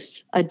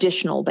introduce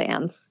additional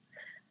bans.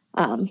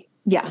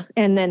 Yeah.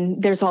 And then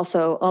there's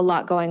also a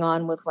lot going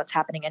on with what's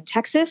happening in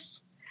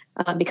Texas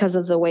because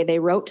of the way they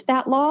wrote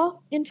that law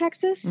in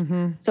Texas.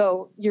 Mm-hmm.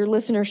 So your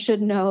listeners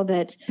should know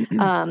that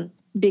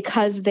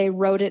because they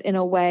wrote it in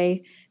a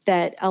way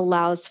that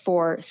allows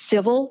for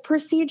civil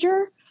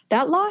procedure,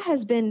 that law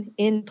has been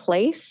in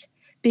place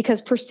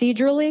because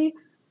procedurally,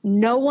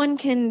 no one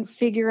can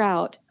figure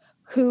out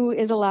who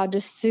is allowed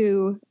to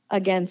sue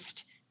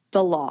against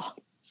the law.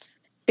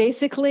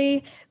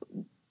 Basically,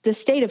 the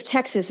state of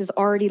Texas is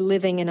already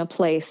living in a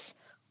place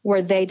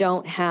where they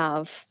don't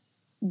have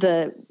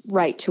the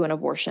right to an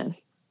abortion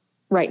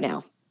right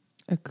now.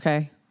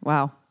 Okay.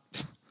 Wow.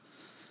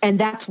 And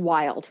that's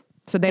wild.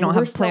 So they don't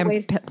have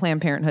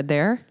Planned Parenthood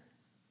there?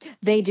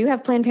 They do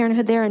have Planned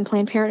Parenthood there, and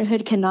Planned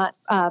Parenthood cannot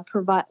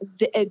provide,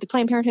 the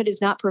Planned Parenthood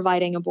is not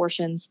providing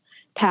abortions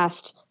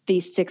past the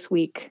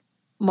 6-week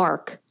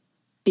mark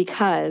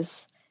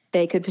because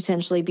they could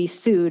potentially be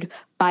sued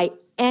by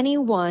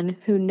anyone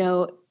who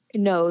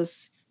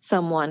knows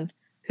someone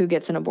who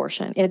gets an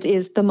abortion. It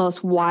is the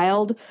most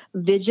wild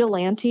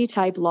vigilante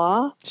type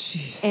law.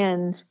 Jeez.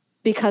 And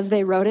because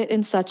they wrote it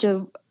in such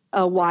a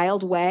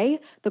wild way,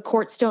 the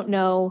courts don't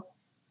know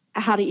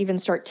how to even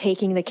start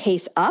taking the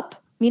case up,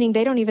 meaning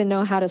they don't even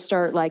know how to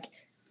start like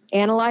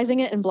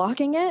analyzing it and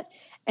blocking it.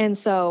 And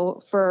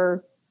so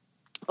for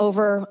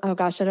over, I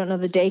don't know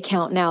the day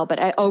count now,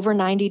 but over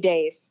 90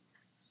 days,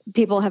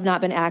 people have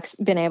not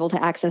been able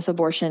to access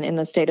abortion in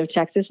the state of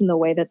Texas in the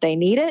way that they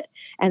need it.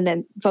 And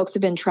then folks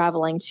have been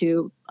traveling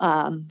to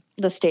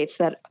the states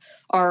that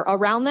are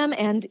around them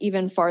and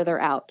even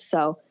farther out.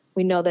 So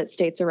we know that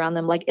states around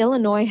them, like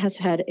Illinois, has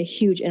had a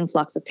huge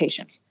influx of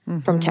patients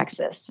from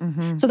Texas.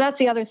 Mm-hmm. So that's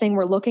the other thing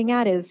we're looking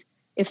at is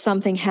if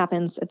something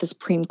happens at the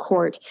Supreme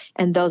Court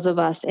and those of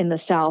us in the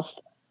South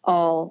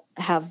all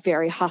have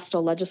very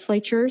hostile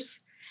legislatures,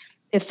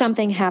 if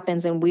something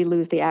happens and we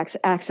lose the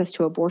access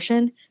to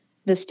abortion,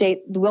 the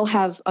state will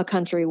have a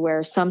country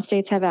where some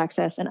states have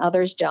access and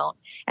others don't.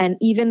 And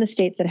even the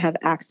states that have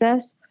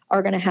access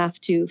are going to have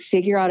to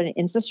figure out an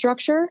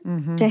infrastructure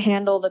to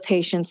handle the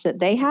patients that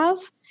they have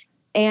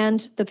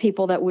and the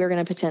people that we're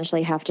going to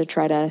potentially have to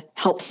try to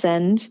help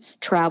send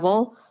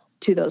travel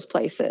to those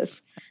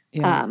places.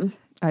 Yeah.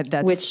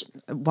 That's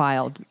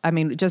wild. I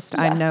mean,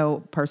 I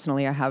know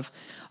personally, I have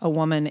a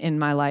woman in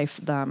my life,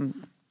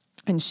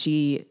 and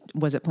she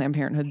was at Planned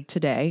Parenthood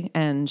today,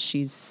 and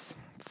she's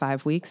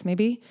 5 weeks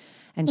maybe,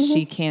 and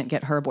she can't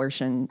get her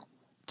abortion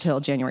till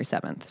January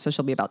 7th. So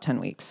she'll be about 10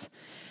 weeks.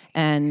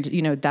 And,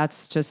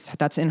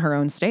 that's in her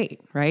own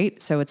state,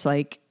 right? So it's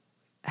like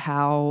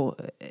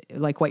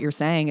like what you're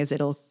saying is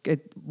it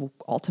will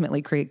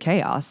ultimately create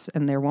chaos,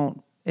 and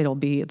there'll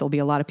be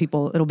a lot of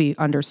people, it'll be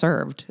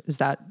underserved. Is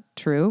that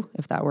true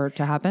if that were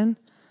to happen?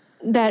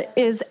 That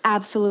is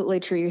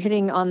absolutely true. You're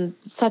hitting on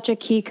such a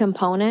key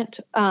component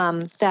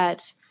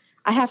that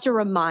I have to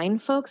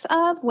remind folks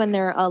of when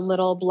they're a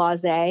little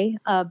blasé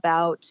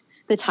about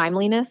the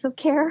timeliness of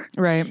care.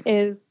 Right.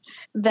 Is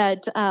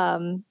that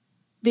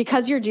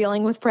because you're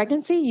dealing with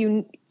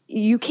pregnancy,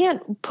 you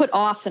can't put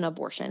off an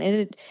abortion.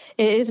 It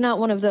is not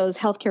one of those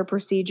healthcare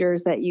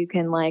procedures that you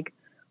can like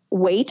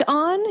wait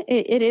on.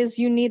 It is,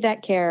 you need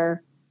that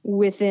care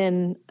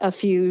within a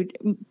few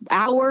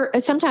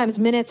hours, sometimes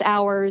minutes,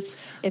 hours,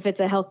 if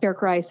it's a healthcare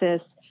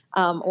crisis,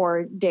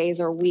 or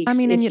days or weeks. I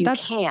mean,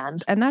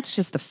 and that's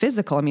just the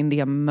physical. I mean, the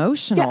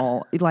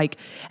emotional,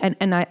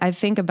 and I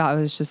think about, I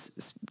was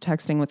just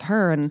texting with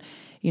her, and,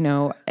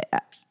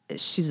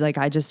 she's like,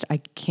 I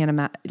can't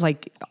imagine,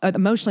 like,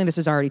 emotionally, this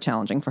is already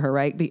challenging for her.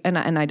 Right. And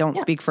I don't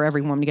speak for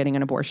every woman getting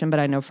an abortion, but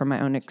I know from my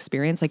own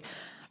experience, like,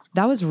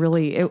 that was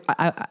really,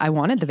 I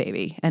wanted the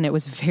baby, and it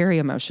was very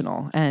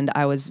emotional, and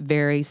I was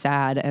very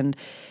sad. And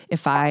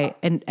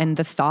and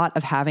the thought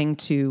of having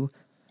to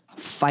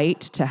fight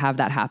to have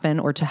that happen,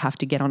 or to have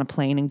to get on a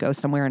plane and go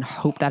somewhere and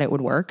hope that it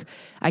would work,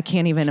 I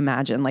can't even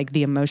imagine like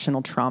the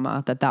emotional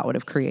trauma that would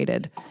have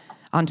created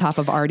on top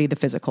of already the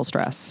physical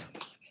stress.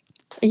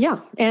 Yeah.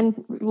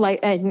 And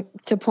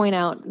to point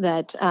out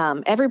that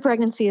every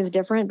pregnancy is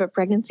different, but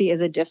pregnancy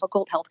is a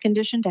difficult health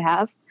condition to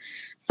have.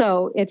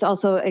 So it's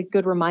also a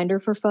good reminder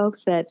for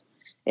folks that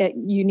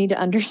you need to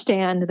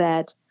understand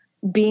that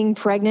being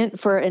pregnant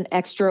for an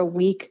extra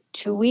week,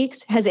 2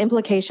 weeks has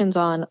implications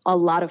on a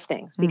lot of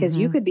things, because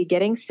you could be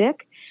getting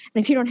sick.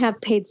 And if you don't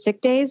have paid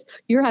sick days,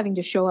 you're having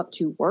to show up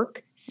to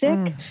work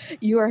sick.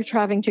 You are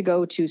having to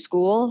go to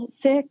school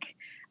sick.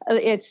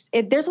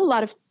 There's a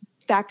lot of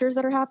factors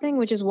that are happening,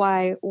 which is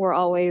why we're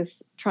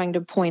always trying to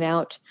point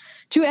out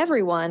to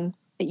everyone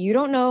that you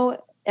don't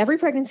know. Every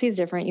pregnancy is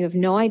different. You have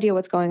no idea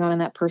what's going on in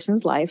that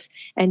person's life,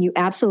 and you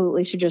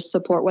absolutely should just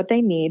support what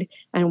they need.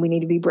 And we need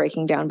to be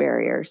breaking down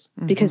barriers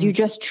because you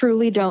just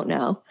truly don't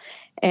know.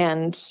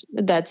 And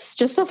that's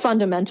just the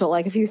fundamental.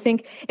 Like if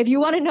you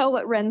want to know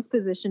what Ren's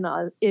position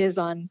is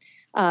on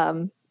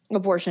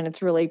abortion,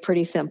 it's really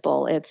pretty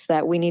simple. It's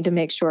that we need to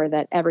make sure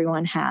that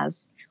everyone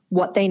has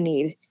what they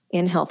need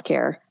in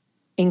healthcare,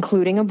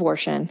 including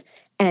abortion,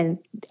 and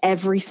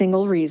every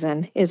single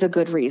reason is a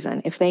good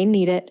reason. If they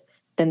need it,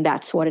 then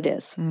that's what it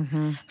is.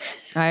 Mm-hmm.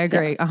 I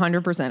agree.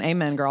 100%.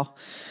 Amen, girl.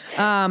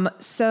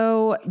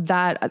 So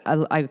that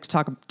I could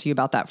talk to you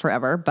about that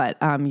forever, but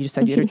you just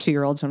said you had a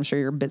 2-year-old, so I'm sure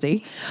you're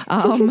busy.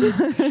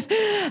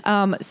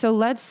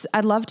 So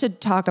I'd love to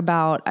talk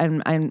about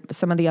and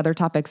some of the other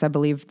topics. I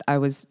believe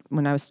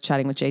when I was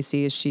chatting with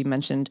JC, is she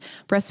mentioned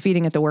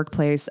breastfeeding at the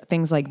workplace,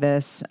 things like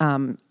this.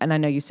 And I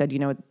know you said,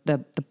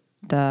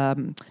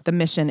 the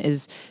mission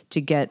is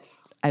to get,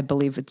 I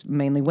believe it's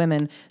mainly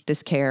women,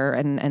 this care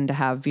and to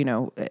have,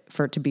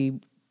 for it to be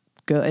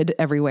good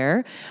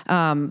everywhere.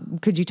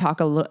 Could you talk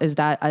a little, is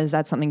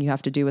that something you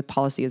have to do with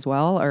policy as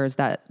well? Or is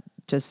that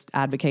just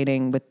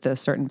advocating with the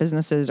certain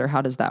businesses, or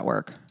how does that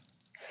work?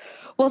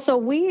 Well, so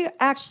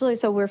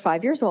we're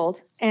 5 years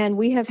old, and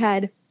we have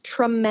had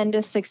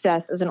tremendous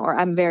success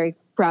I'm very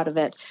proud of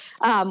it.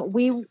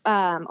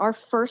 Our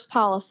first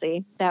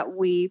policy that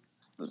we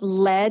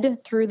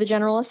led through the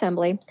General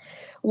Assembly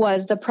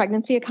was the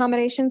Pregnancy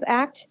Accommodations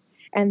Act.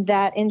 And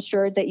that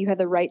ensured that you had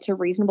the right to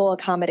reasonable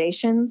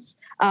accommodations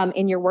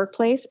in your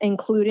workplace,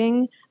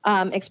 including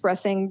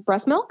expressing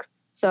breast milk.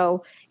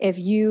 So if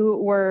you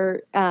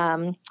were,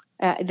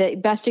 the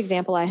best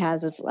example I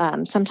have is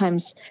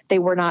sometimes they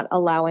were not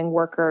allowing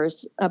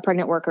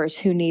pregnant workers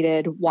who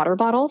needed water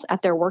bottles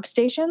at their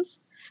workstations.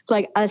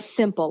 Like a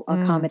simple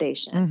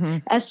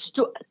accommodation,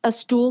 a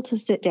stool to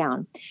sit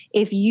down.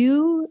 If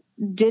you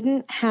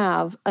didn't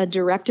have a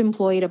direct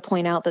employee to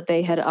point out that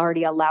they had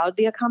already allowed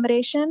the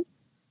accommodation,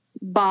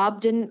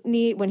 Bob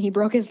when he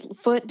broke his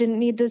foot, didn't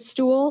need the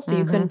stool, so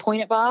you couldn't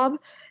point at Bob,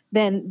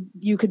 then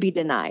you could be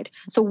denied.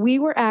 So we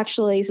were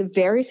actually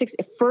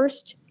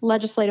first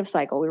legislative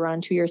cycle, we were on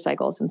 2-year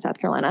cycles in South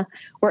Carolina,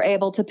 we're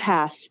able to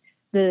pass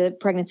the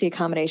Pregnancy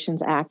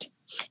Accommodations Act.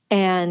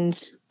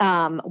 And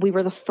we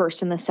were the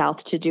first in the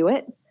South to do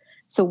it.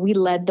 So we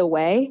led the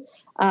way.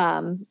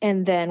 And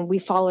then we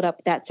followed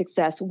up that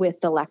success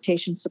with the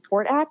Lactation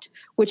Support Act,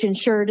 which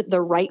ensured the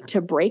right to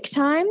break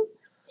time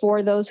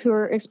for those who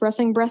are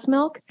expressing breast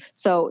milk.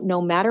 So no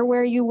matter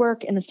where you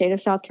work in the state of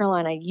South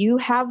Carolina, you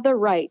have the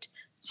right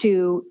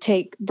to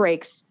take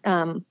breaks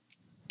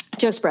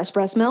to express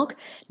breast milk.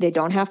 They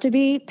don't have to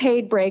be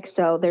paid breaks.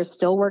 So there's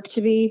still work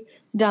to be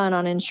done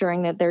on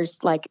ensuring that there's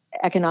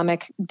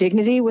economic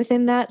dignity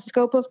within that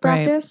scope of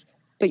practice. Right.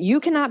 But you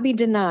cannot be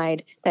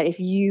denied that if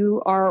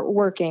you are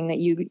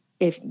working,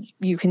 if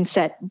you can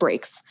set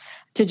breaks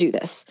to do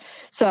this.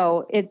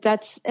 So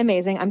that's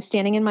amazing. I'm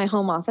standing in my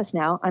home office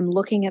now. I'm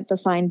looking at the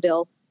signed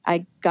bill.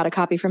 I got a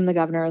copy from the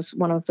governor. It's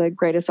one of the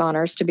greatest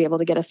honors to be able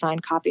to get a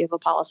signed copy of a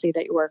policy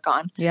that you work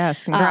on.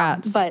 Yes,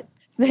 congrats. But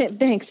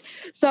thanks.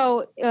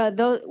 So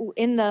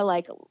in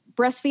the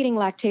breastfeeding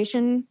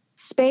lactation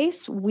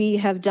space, we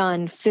have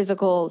done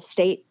physical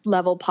state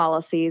level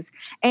policies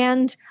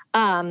and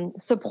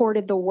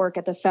supported the work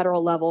at the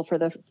federal level for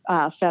the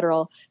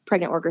Federal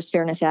Pregnant Workers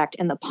Fairness Act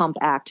and the PUMP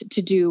Act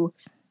to do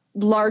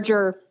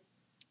larger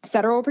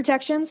federal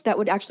protections that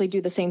would actually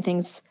do the same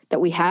things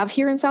that we have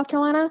here in South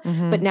Carolina,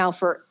 but now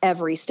for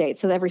every state.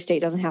 So every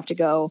state doesn't have to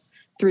go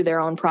through their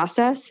own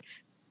process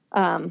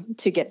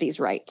to get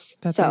these rights.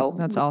 That's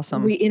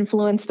awesome. We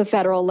influence the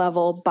federal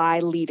level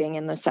by leading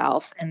in the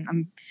South, and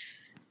I'm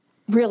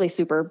really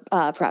super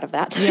proud of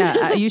that.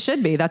 Yeah, you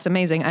should be. That's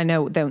amazing. I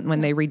know that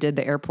when they redid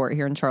the airport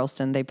here in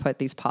Charleston, they put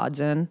these pods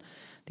in,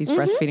 these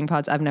breastfeeding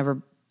pods. I've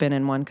never been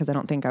in one because I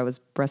don't think I was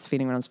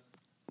breastfeeding when I was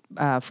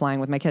flying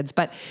with my kids,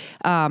 but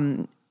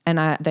and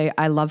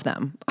I love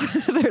them.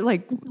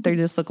 they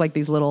just look like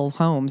these little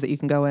homes that you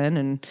can go in.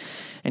 And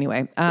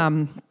anyway,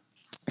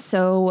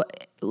 so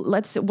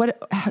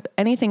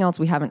anything else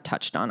we haven't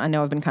touched on? I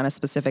know I've been kind of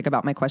specific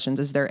about my questions.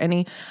 Is there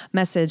any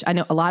message? I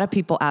know a lot of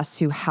people ask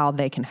to how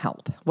they can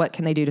help. What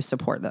can they do to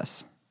support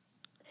this?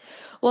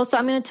 Well, so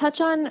I'm going to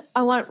touch on,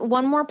 I want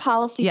one more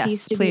policy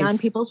piece to be on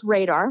people's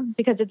radar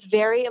because it's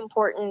very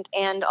important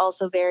and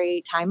also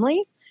very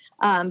timely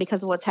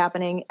because of what's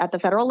happening at the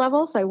federal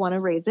level. So I want to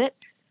raise it.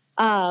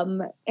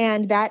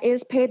 And that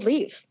is paid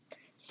leave.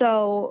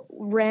 So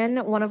Ren,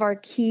 one of our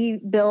key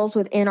bills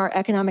within our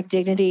economic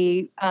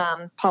dignity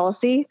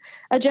policy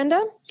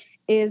agenda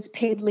is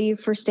paid leave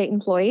for state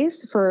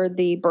employees for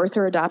the birth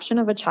or adoption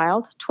of a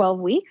child, 12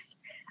 weeks.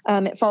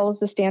 It follows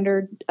the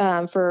standard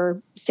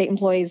for state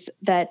employees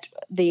that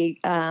the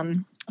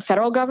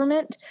federal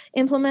government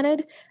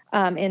implemented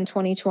in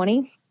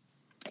 2020.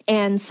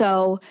 And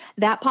so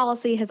that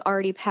policy has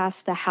already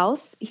passed the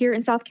House here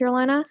in South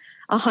Carolina,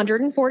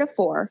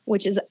 104-4,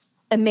 which is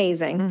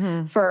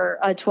amazing for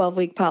a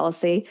 12-week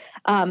policy,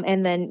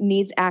 and then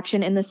needs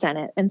action in the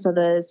Senate. And so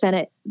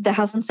the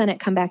House and Senate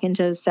come back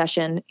into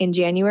session in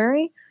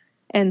January.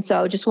 And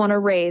so just want to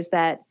raise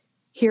that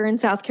here in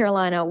South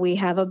Carolina, we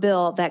have a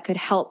bill that could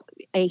help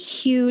a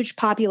huge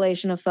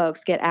population of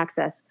folks get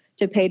access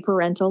to paid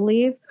parental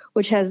leave,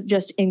 which has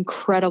just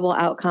incredible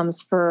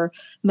outcomes for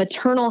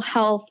maternal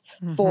health,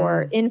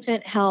 for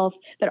infant health,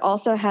 but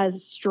also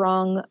has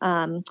strong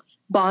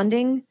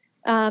bonding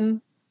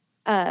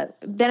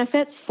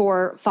benefits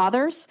for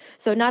fathers.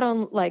 So not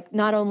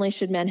only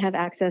should men have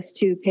access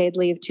to paid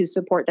leave to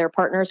support their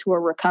partners who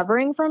are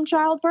recovering from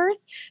childbirth,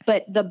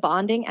 but the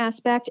bonding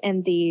aspect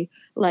and the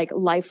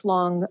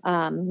lifelong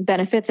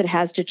benefits it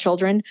has to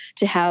children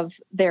to have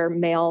their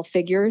male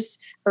figures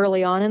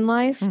early on in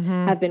life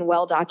have been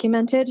well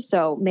documented.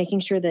 So making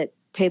sure that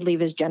paid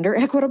leave is gender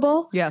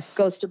equitable,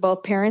 goes to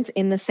both parents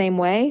in the same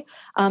way,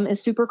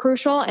 is super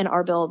crucial. And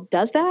our bill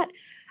does that.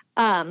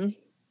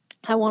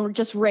 I want to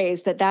just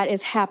raise that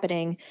is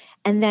happening.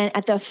 And then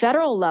at the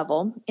federal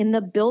level, in the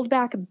Build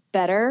Back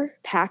Better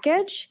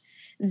package,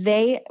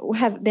 they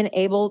have been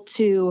able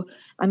to,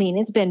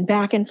 it's been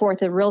back and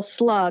forth, a real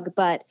slug,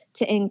 but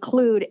to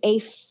include a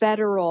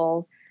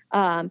federal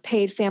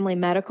paid family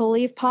medical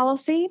leave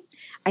policy.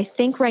 I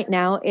think right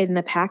now in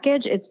the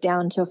package, it's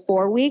down to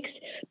 4 weeks,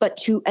 but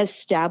to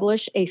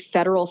establish a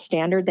federal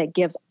standard that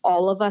gives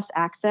all of us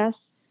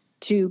access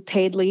to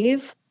paid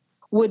leave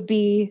would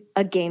be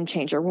a game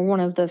changer. We're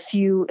one of the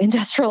few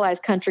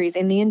industrialized countries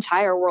in the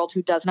entire world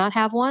who does not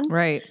have one.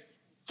 Right.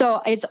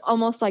 So it's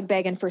almost like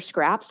begging for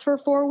scraps for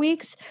 4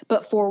 weeks,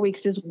 but 4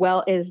 weeks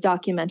is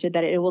documented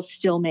that it will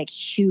still make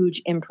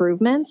huge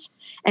improvements.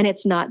 And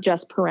it's not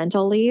just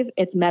parental leave,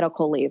 it's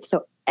medical leave.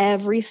 So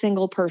every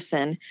single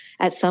person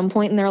at some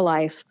point in their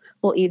life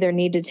will either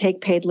need to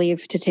take paid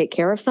leave to take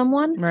care of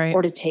someone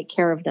or to take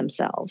care of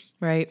themselves.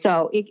 Right.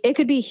 So it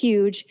could be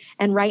huge.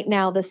 And right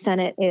now the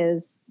Senate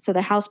so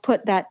the House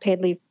put that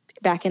paid leave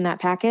back in that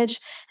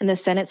package and the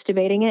Senate's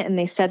debating it. And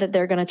they said that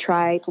they're going to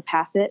try to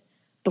pass it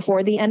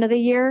before the end of the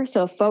year.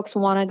 So if folks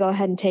want to go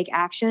ahead and take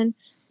action,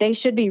 they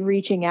should be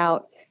reaching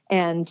out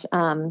and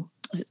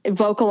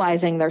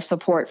vocalizing their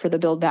support for the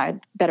Build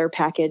Back Better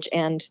package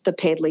and the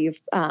paid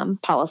leave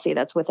policy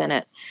that's within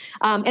it.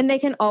 And they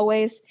can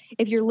always,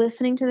 if you're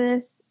listening to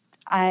this,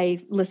 I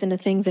listen to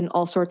things in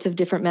all sorts of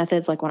different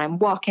methods, like when I'm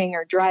walking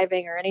or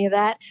driving or any of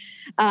that.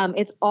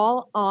 It's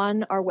all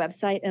on our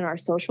website and our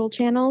social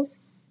channels.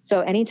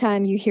 So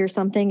anytime you hear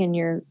something and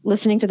you're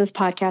listening to this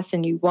podcast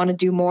and you want to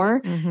do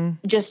more,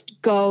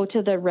 just go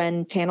to the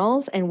Ren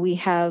panels. And we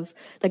have,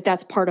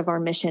 that's part of our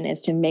mission,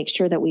 is to make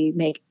sure that we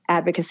make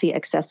advocacy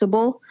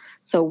accessible.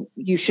 So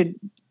you should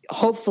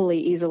hopefully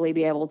easily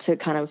be able to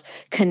kind of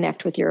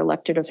connect with your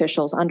elected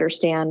officials,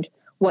 understand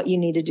what you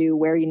need to do,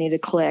 where you need to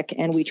click,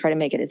 and we try to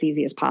make it as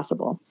easy as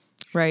possible.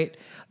 Right.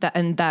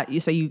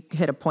 So you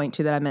hit a point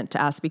too that I meant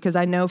to ask, because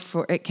I know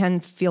it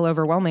can feel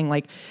overwhelming.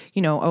 Like,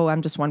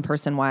 I'm just one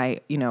person. Why,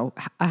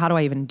 how do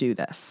I even do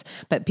this?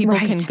 But people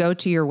can go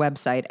to your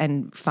website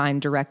and find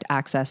direct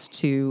access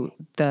to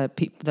the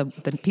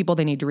people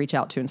they need to reach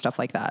out to and stuff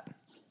like that.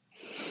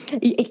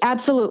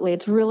 Absolutely.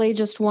 It's really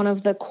just one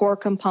of the core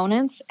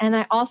components. And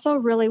I also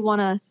really want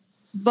to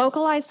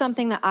vocalize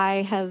something that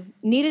I have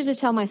needed to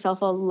tell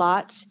myself a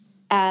lot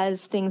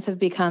as things have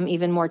become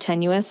even more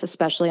tenuous,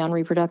 especially on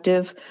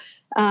reproductive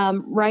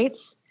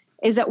rights,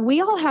 is that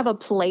we all have a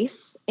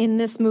place in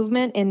this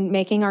movement in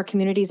making our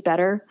communities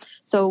better.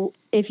 So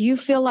if you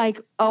feel like,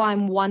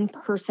 I'm one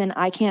person,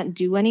 I can't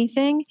do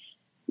anything,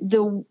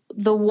 the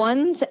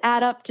ones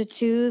add up to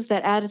twos,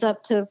 that adds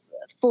up to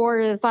 4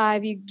 to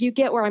 5, you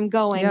get where I'm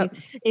going. Yep.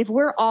 If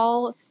we're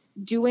all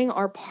doing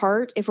our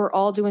part, if we're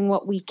all doing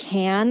what we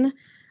can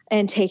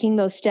and taking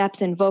those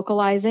steps and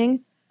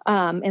vocalizing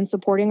and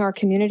supporting our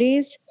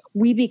communities,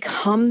 we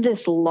become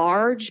this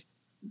large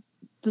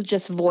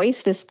just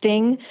voice, this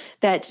thing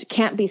that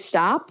can't be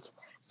stopped.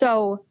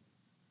 So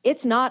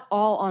it's not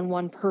all on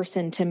one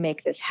person to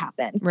make this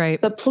happen.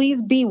 Right. But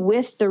please be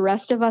with the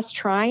rest of us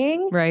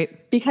trying.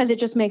 Right. Because it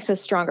just makes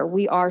us stronger.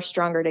 We are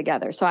stronger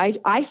together. So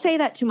I say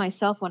that to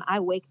myself when I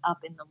wake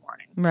up in the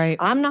morning. Right.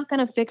 I'm not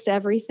going to fix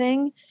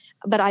everything,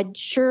 but I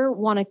sure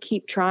want to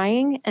keep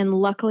trying. And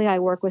luckily I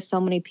work with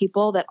so many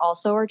people that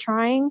also are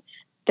trying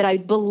that I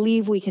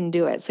believe we can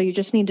do it. So you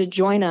just need to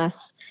join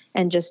us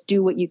and just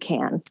do what you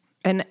can.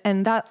 And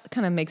that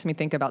kind of makes me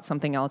think about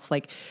something else.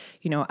 Like,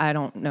 I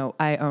don't know,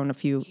 I own a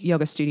few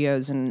yoga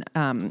studios. And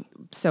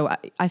so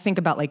I think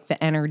about like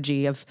the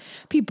energy of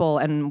people,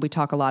 and we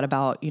talk a lot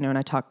about, and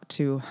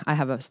I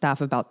have a staff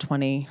of about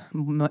 20,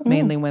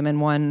 mainly women,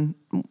 one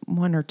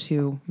or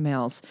two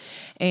males.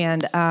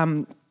 And,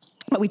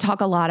 but we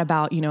talk a lot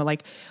about,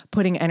 like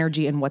putting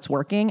energy in what's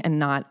working and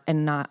not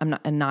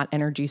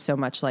energy so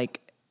much like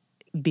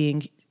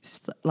being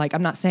like,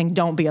 I'm not saying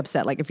don't be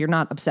upset. Like if you're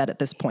not upset at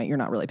this point, you're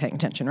not really paying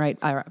attention, right?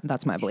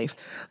 That's my belief.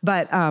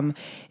 But,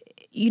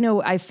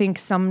 I think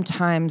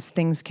sometimes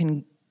things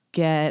can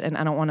get, and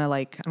I don't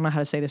know how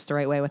to say this the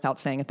right way without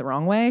saying it the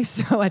wrong way.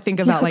 So I think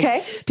about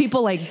like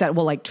people like that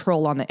will like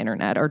troll on the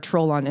internet or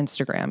troll on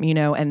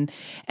Instagram,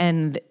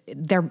 and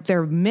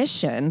their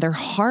mission, their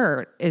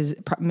heart is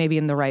maybe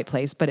in the right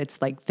place, but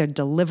it's like their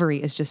delivery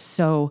is just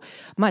so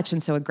much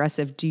and so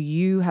aggressive. Do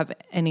you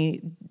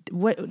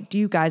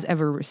guys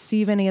ever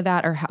receive any of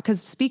that, or how?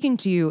 Because speaking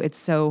to you, it's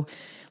so,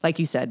 like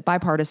you said,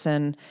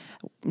 bipartisan.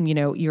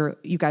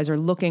 You guys are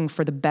looking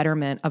for the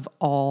betterment of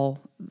all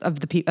of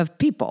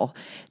people.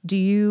 Do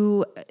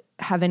you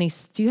have any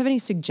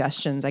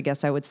suggestions, I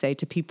guess I would say,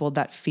 to people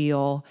that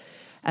feel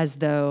as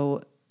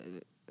though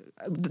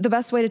the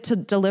best way to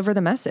deliver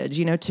the message,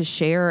 to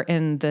share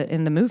in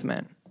the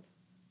movement?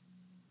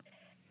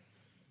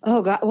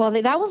 Oh God. Well,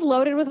 that was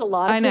loaded with a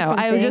lot of I know.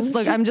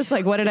 I'm just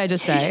like, what did I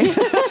just say?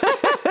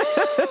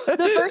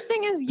 The first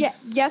thing is,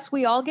 yes,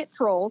 we all get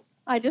trolls.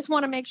 I just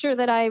want to make sure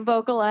that I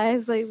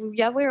vocalize, like,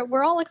 yeah,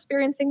 we're all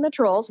experiencing the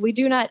trolls. We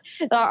do not,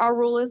 our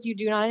rule is you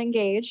do not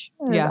engage.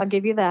 Yeah. I'll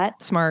give you that.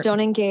 Smart.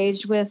 Don't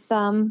engage with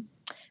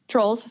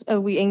trolls.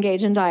 We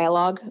engage in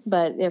dialogue,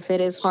 but if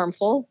it is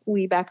harmful,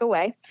 we back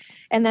away.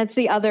 And that's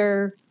the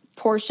other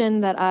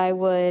portion that I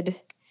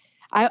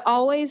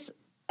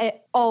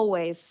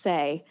always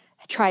say,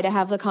 try to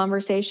have the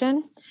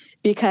conversation,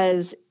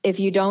 because if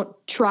you don't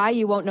try,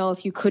 you won't know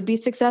if you could be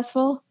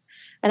successful.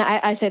 And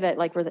I say that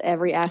like with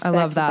every aspect. I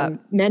love that.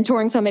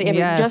 Mentoring somebody,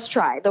 Yes. Just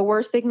try. The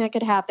worst thing that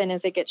could happen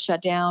is it gets shut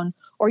down,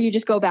 or you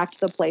just go back to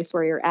the place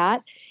where you're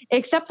at,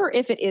 except for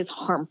if it is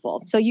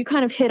harmful. So you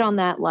kind of hit on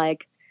that,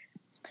 like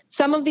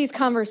some of these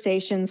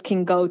conversations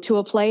can go to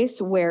a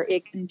place where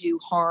it can do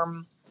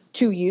harm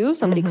to you.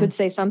 Somebody could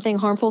say something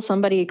harmful.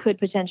 Somebody could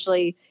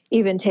potentially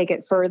even take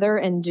it further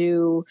and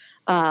do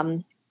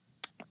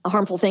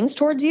harmful things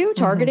towards you,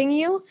 targeting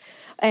you.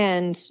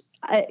 And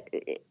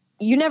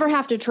you never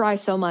have to try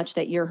so much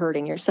that you're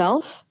hurting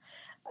yourself.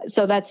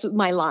 So that's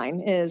my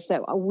line, is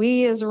that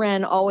we as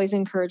Ren always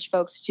encourage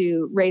folks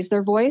to raise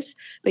their voice,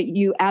 but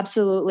you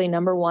absolutely,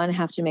 number one,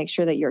 have to make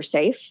sure that you're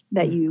safe,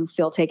 that you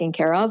feel taken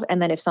care of.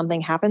 And then if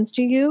something happens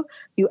to you,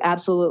 you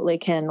absolutely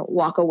can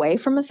walk away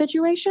from a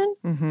situation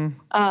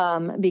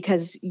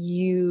because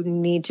you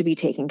need to be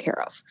taken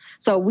care of.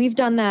 So we've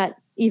done that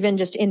even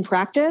just in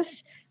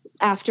practice.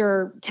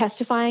 After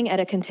testifying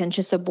at a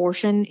contentious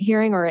abortion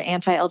hearing or an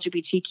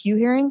anti-LGBTQ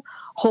hearing,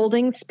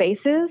 holding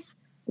spaces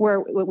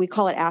where we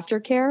call it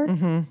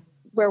aftercare,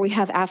 where we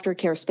have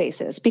aftercare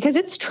spaces, because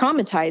it's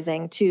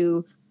traumatizing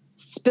to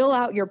spill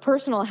out your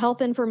personal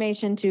health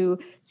information, to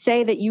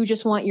say that you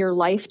just want your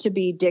life to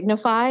be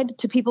dignified,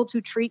 to people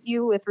to treat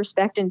you with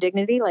respect and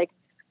dignity, like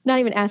not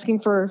even asking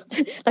for,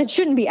 that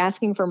shouldn't be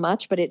asking for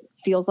much, but it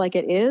feels like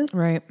it is.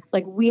 Right.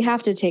 Like we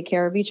have to take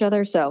care of each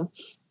other. So,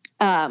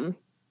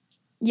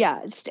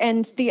 yeah.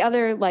 And the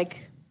other, like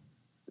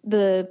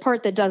the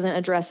part that doesn't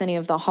address any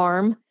of the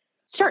harm,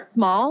 start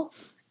small.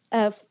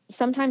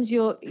 Sometimes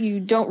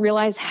you don't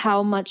realize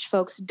how much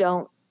folks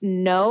don't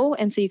know.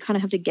 And so you kind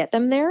of have to get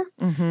them there.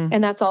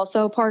 And that's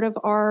also part of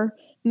our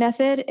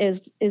method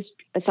is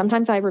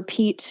sometimes I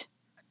repeat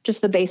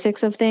just the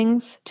basics of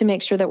things to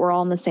make sure that we're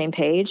all on the same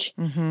page.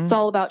 It's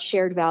all about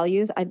shared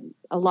values.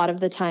 A lot of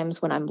the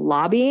times when I'm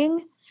lobbying,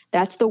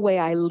 that's the way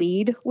I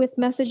lead with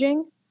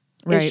messaging.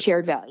 Is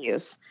shared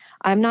values.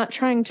 I'm not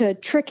trying to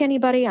trick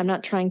anybody. I'm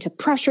not trying to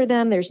pressure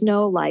them. There's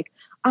no like,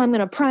 I'm going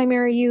to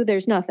primary you.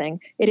 There's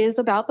nothing. It is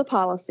about the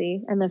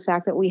policy and the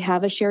fact that we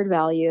have a shared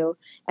value,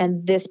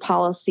 and this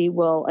policy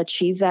will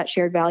achieve that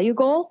shared value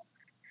goal.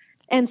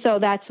 And so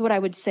that's what I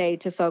would say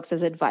to folks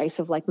as advice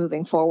of like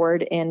moving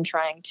forward in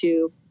trying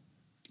to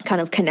kind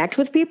of connect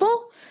with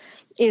people,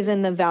 is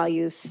in the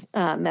values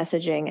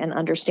messaging and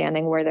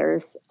understanding where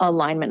there's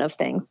alignment of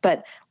things.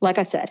 But like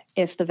I said,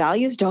 if the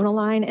values don't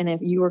align and if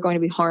you are going to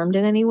be harmed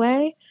in any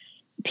way,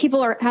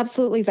 people are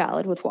absolutely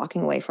valid with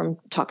walking away from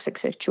toxic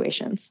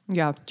situations.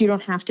 Yeah. You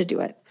don't have to do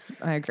it.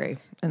 I agree.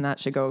 And that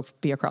should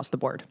be across the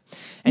board.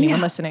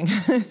 Anyone listening.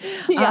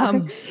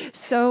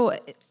 So,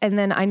 and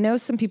then I know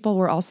some people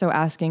were also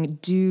asking,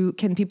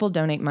 can people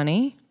donate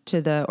money to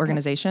the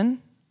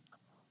organization?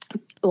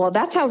 Well,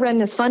 that's how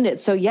Ren is funded.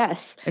 So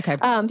yes, okay.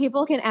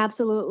 People can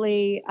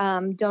absolutely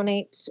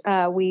donate.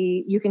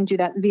 You can do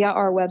that via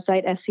our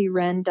website,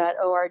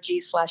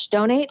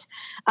 scren.org/donate.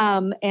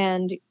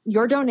 And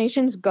your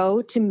donations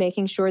go to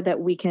making sure that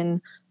we can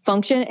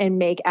function and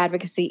make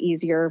advocacy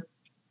easier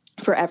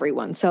for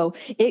everyone. So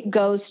it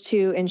goes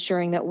to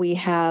ensuring that we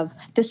have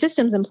the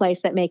systems in place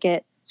that make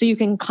it so you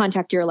can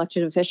contact your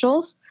elected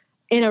officials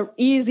in an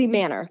easy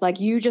manner. Like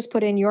you just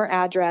put in your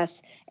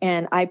address,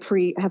 and I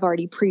have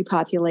already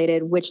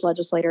pre-populated which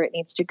legislator it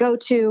needs to go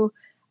to,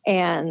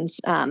 and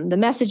the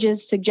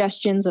messages,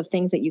 suggestions of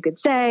things that you could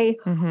say,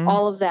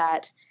 all of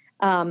that.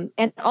 And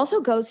it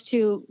also goes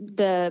to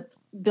the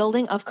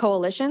building of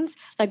coalitions.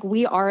 Like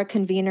we are a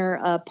convener,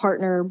 a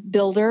partner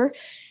builder.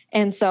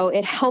 And so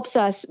it helps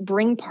us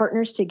bring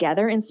partners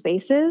together in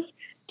spaces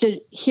to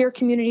hear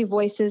community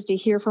voices, to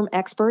hear from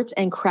experts,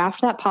 and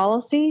craft that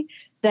policy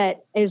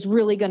that is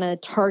really going to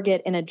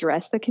target and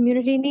address the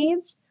community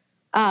needs.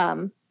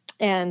 And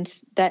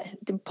that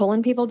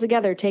pulling people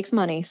together takes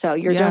money. So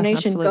your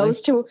donation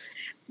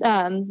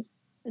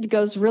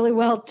goes really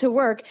well to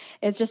work.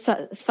 It's just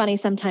it's funny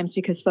sometimes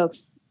because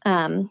folks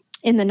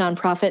in the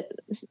nonprofit,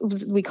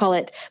 we call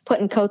it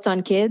putting coats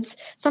on kids.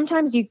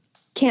 Sometimes you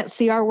can't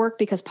see our work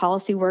because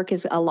policy work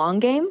is a long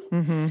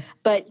game,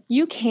 but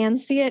you can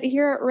see it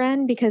here at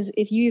Ren, because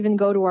if you even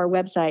go to our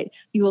website,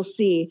 you will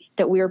see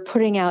that we are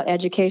putting out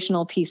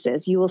educational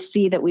pieces. You will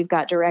see that we've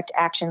got direct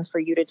actions for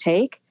you to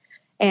take.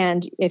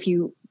 And if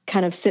you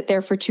kind of sit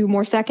there for 2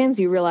 more seconds,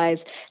 you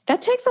realize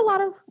that takes a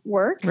lot of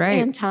work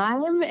and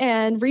time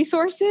and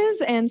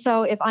resources. And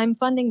so if I'm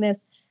funding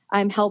this,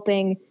 I'm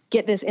helping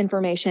get this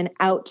information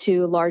out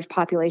to large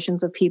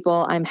populations of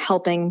people. I'm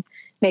helping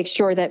make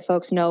sure that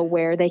folks know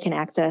where they can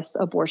access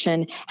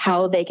abortion,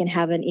 how they can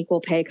have an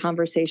equal pay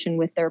conversation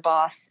with their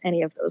boss,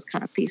 any of those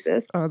kind of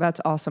pieces. Oh,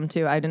 that's awesome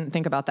too. I didn't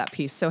think about that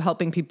piece. So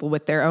helping people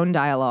with their own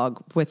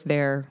dialogue, with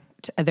their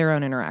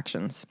own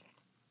interactions.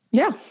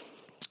 Yeah.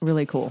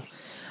 Really cool.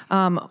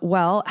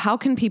 Well, how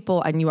can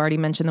people, and you already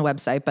mentioned the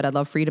website, but I'd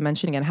love for you to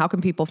mention again, how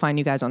can people find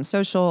you guys on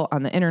social,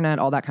 on the internet,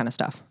 all that kind of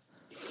stuff?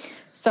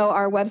 So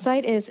our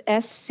website is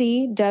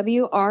scwren.org.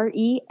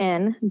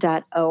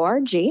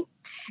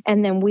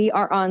 And then we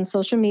are on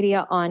social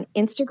media on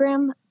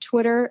Instagram,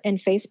 Twitter, and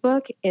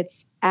Facebook.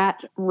 It's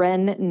at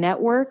Wren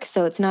Network.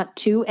 So it's not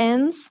 2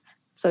 N's.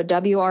 So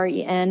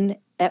WREN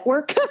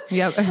Network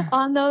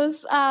on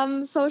those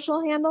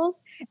social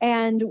handles.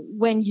 And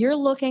when you're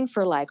looking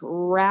for like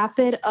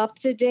rapid,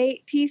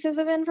 up-to-date pieces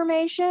of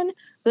information,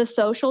 the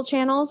social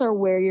channels are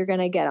where you're going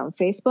to get. On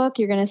Facebook,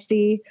 you're going to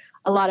see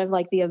a lot of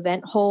like the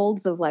event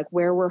holds of like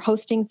where we're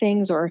hosting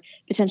things or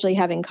potentially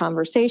having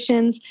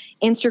conversations.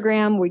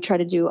 Instagram, we try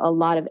to do a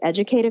lot of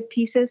educative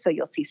pieces. So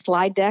you'll see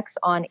slide decks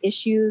on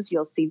issues,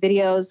 you'll see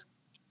videos.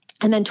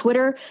 And then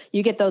Twitter,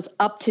 you get those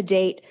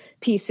up-to-date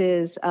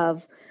pieces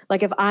of,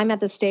 like if I'm at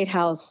the State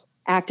House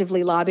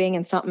actively lobbying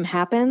and something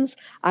happens,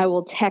 I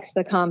will text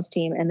the comms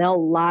team and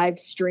they'll live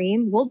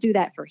stream. We'll do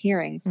that for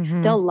hearings.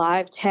 Mm-hmm. They'll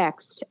live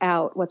text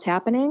out what's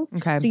happening.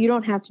 Okay. So you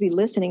don't have to be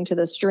listening to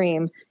the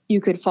stream.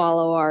 You could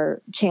follow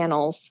our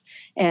channels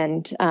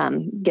and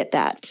get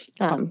that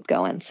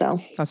going. So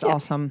that's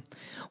awesome.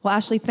 Well,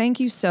 Ashley, thank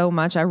you so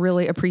much. I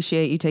really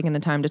appreciate you taking the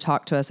time to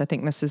talk to us. I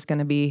think this is going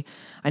to be,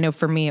 I know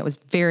for me, it was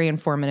very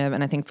informative.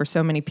 And I think for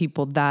so many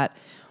people that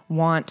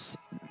want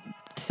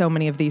so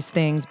many of these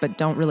things, but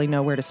don't really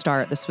know where to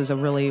start, this was a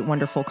really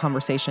wonderful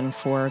conversation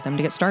for them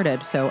to get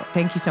started. So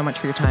thank you so much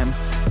for your time.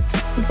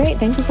 Great.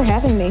 Thank you for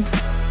having me.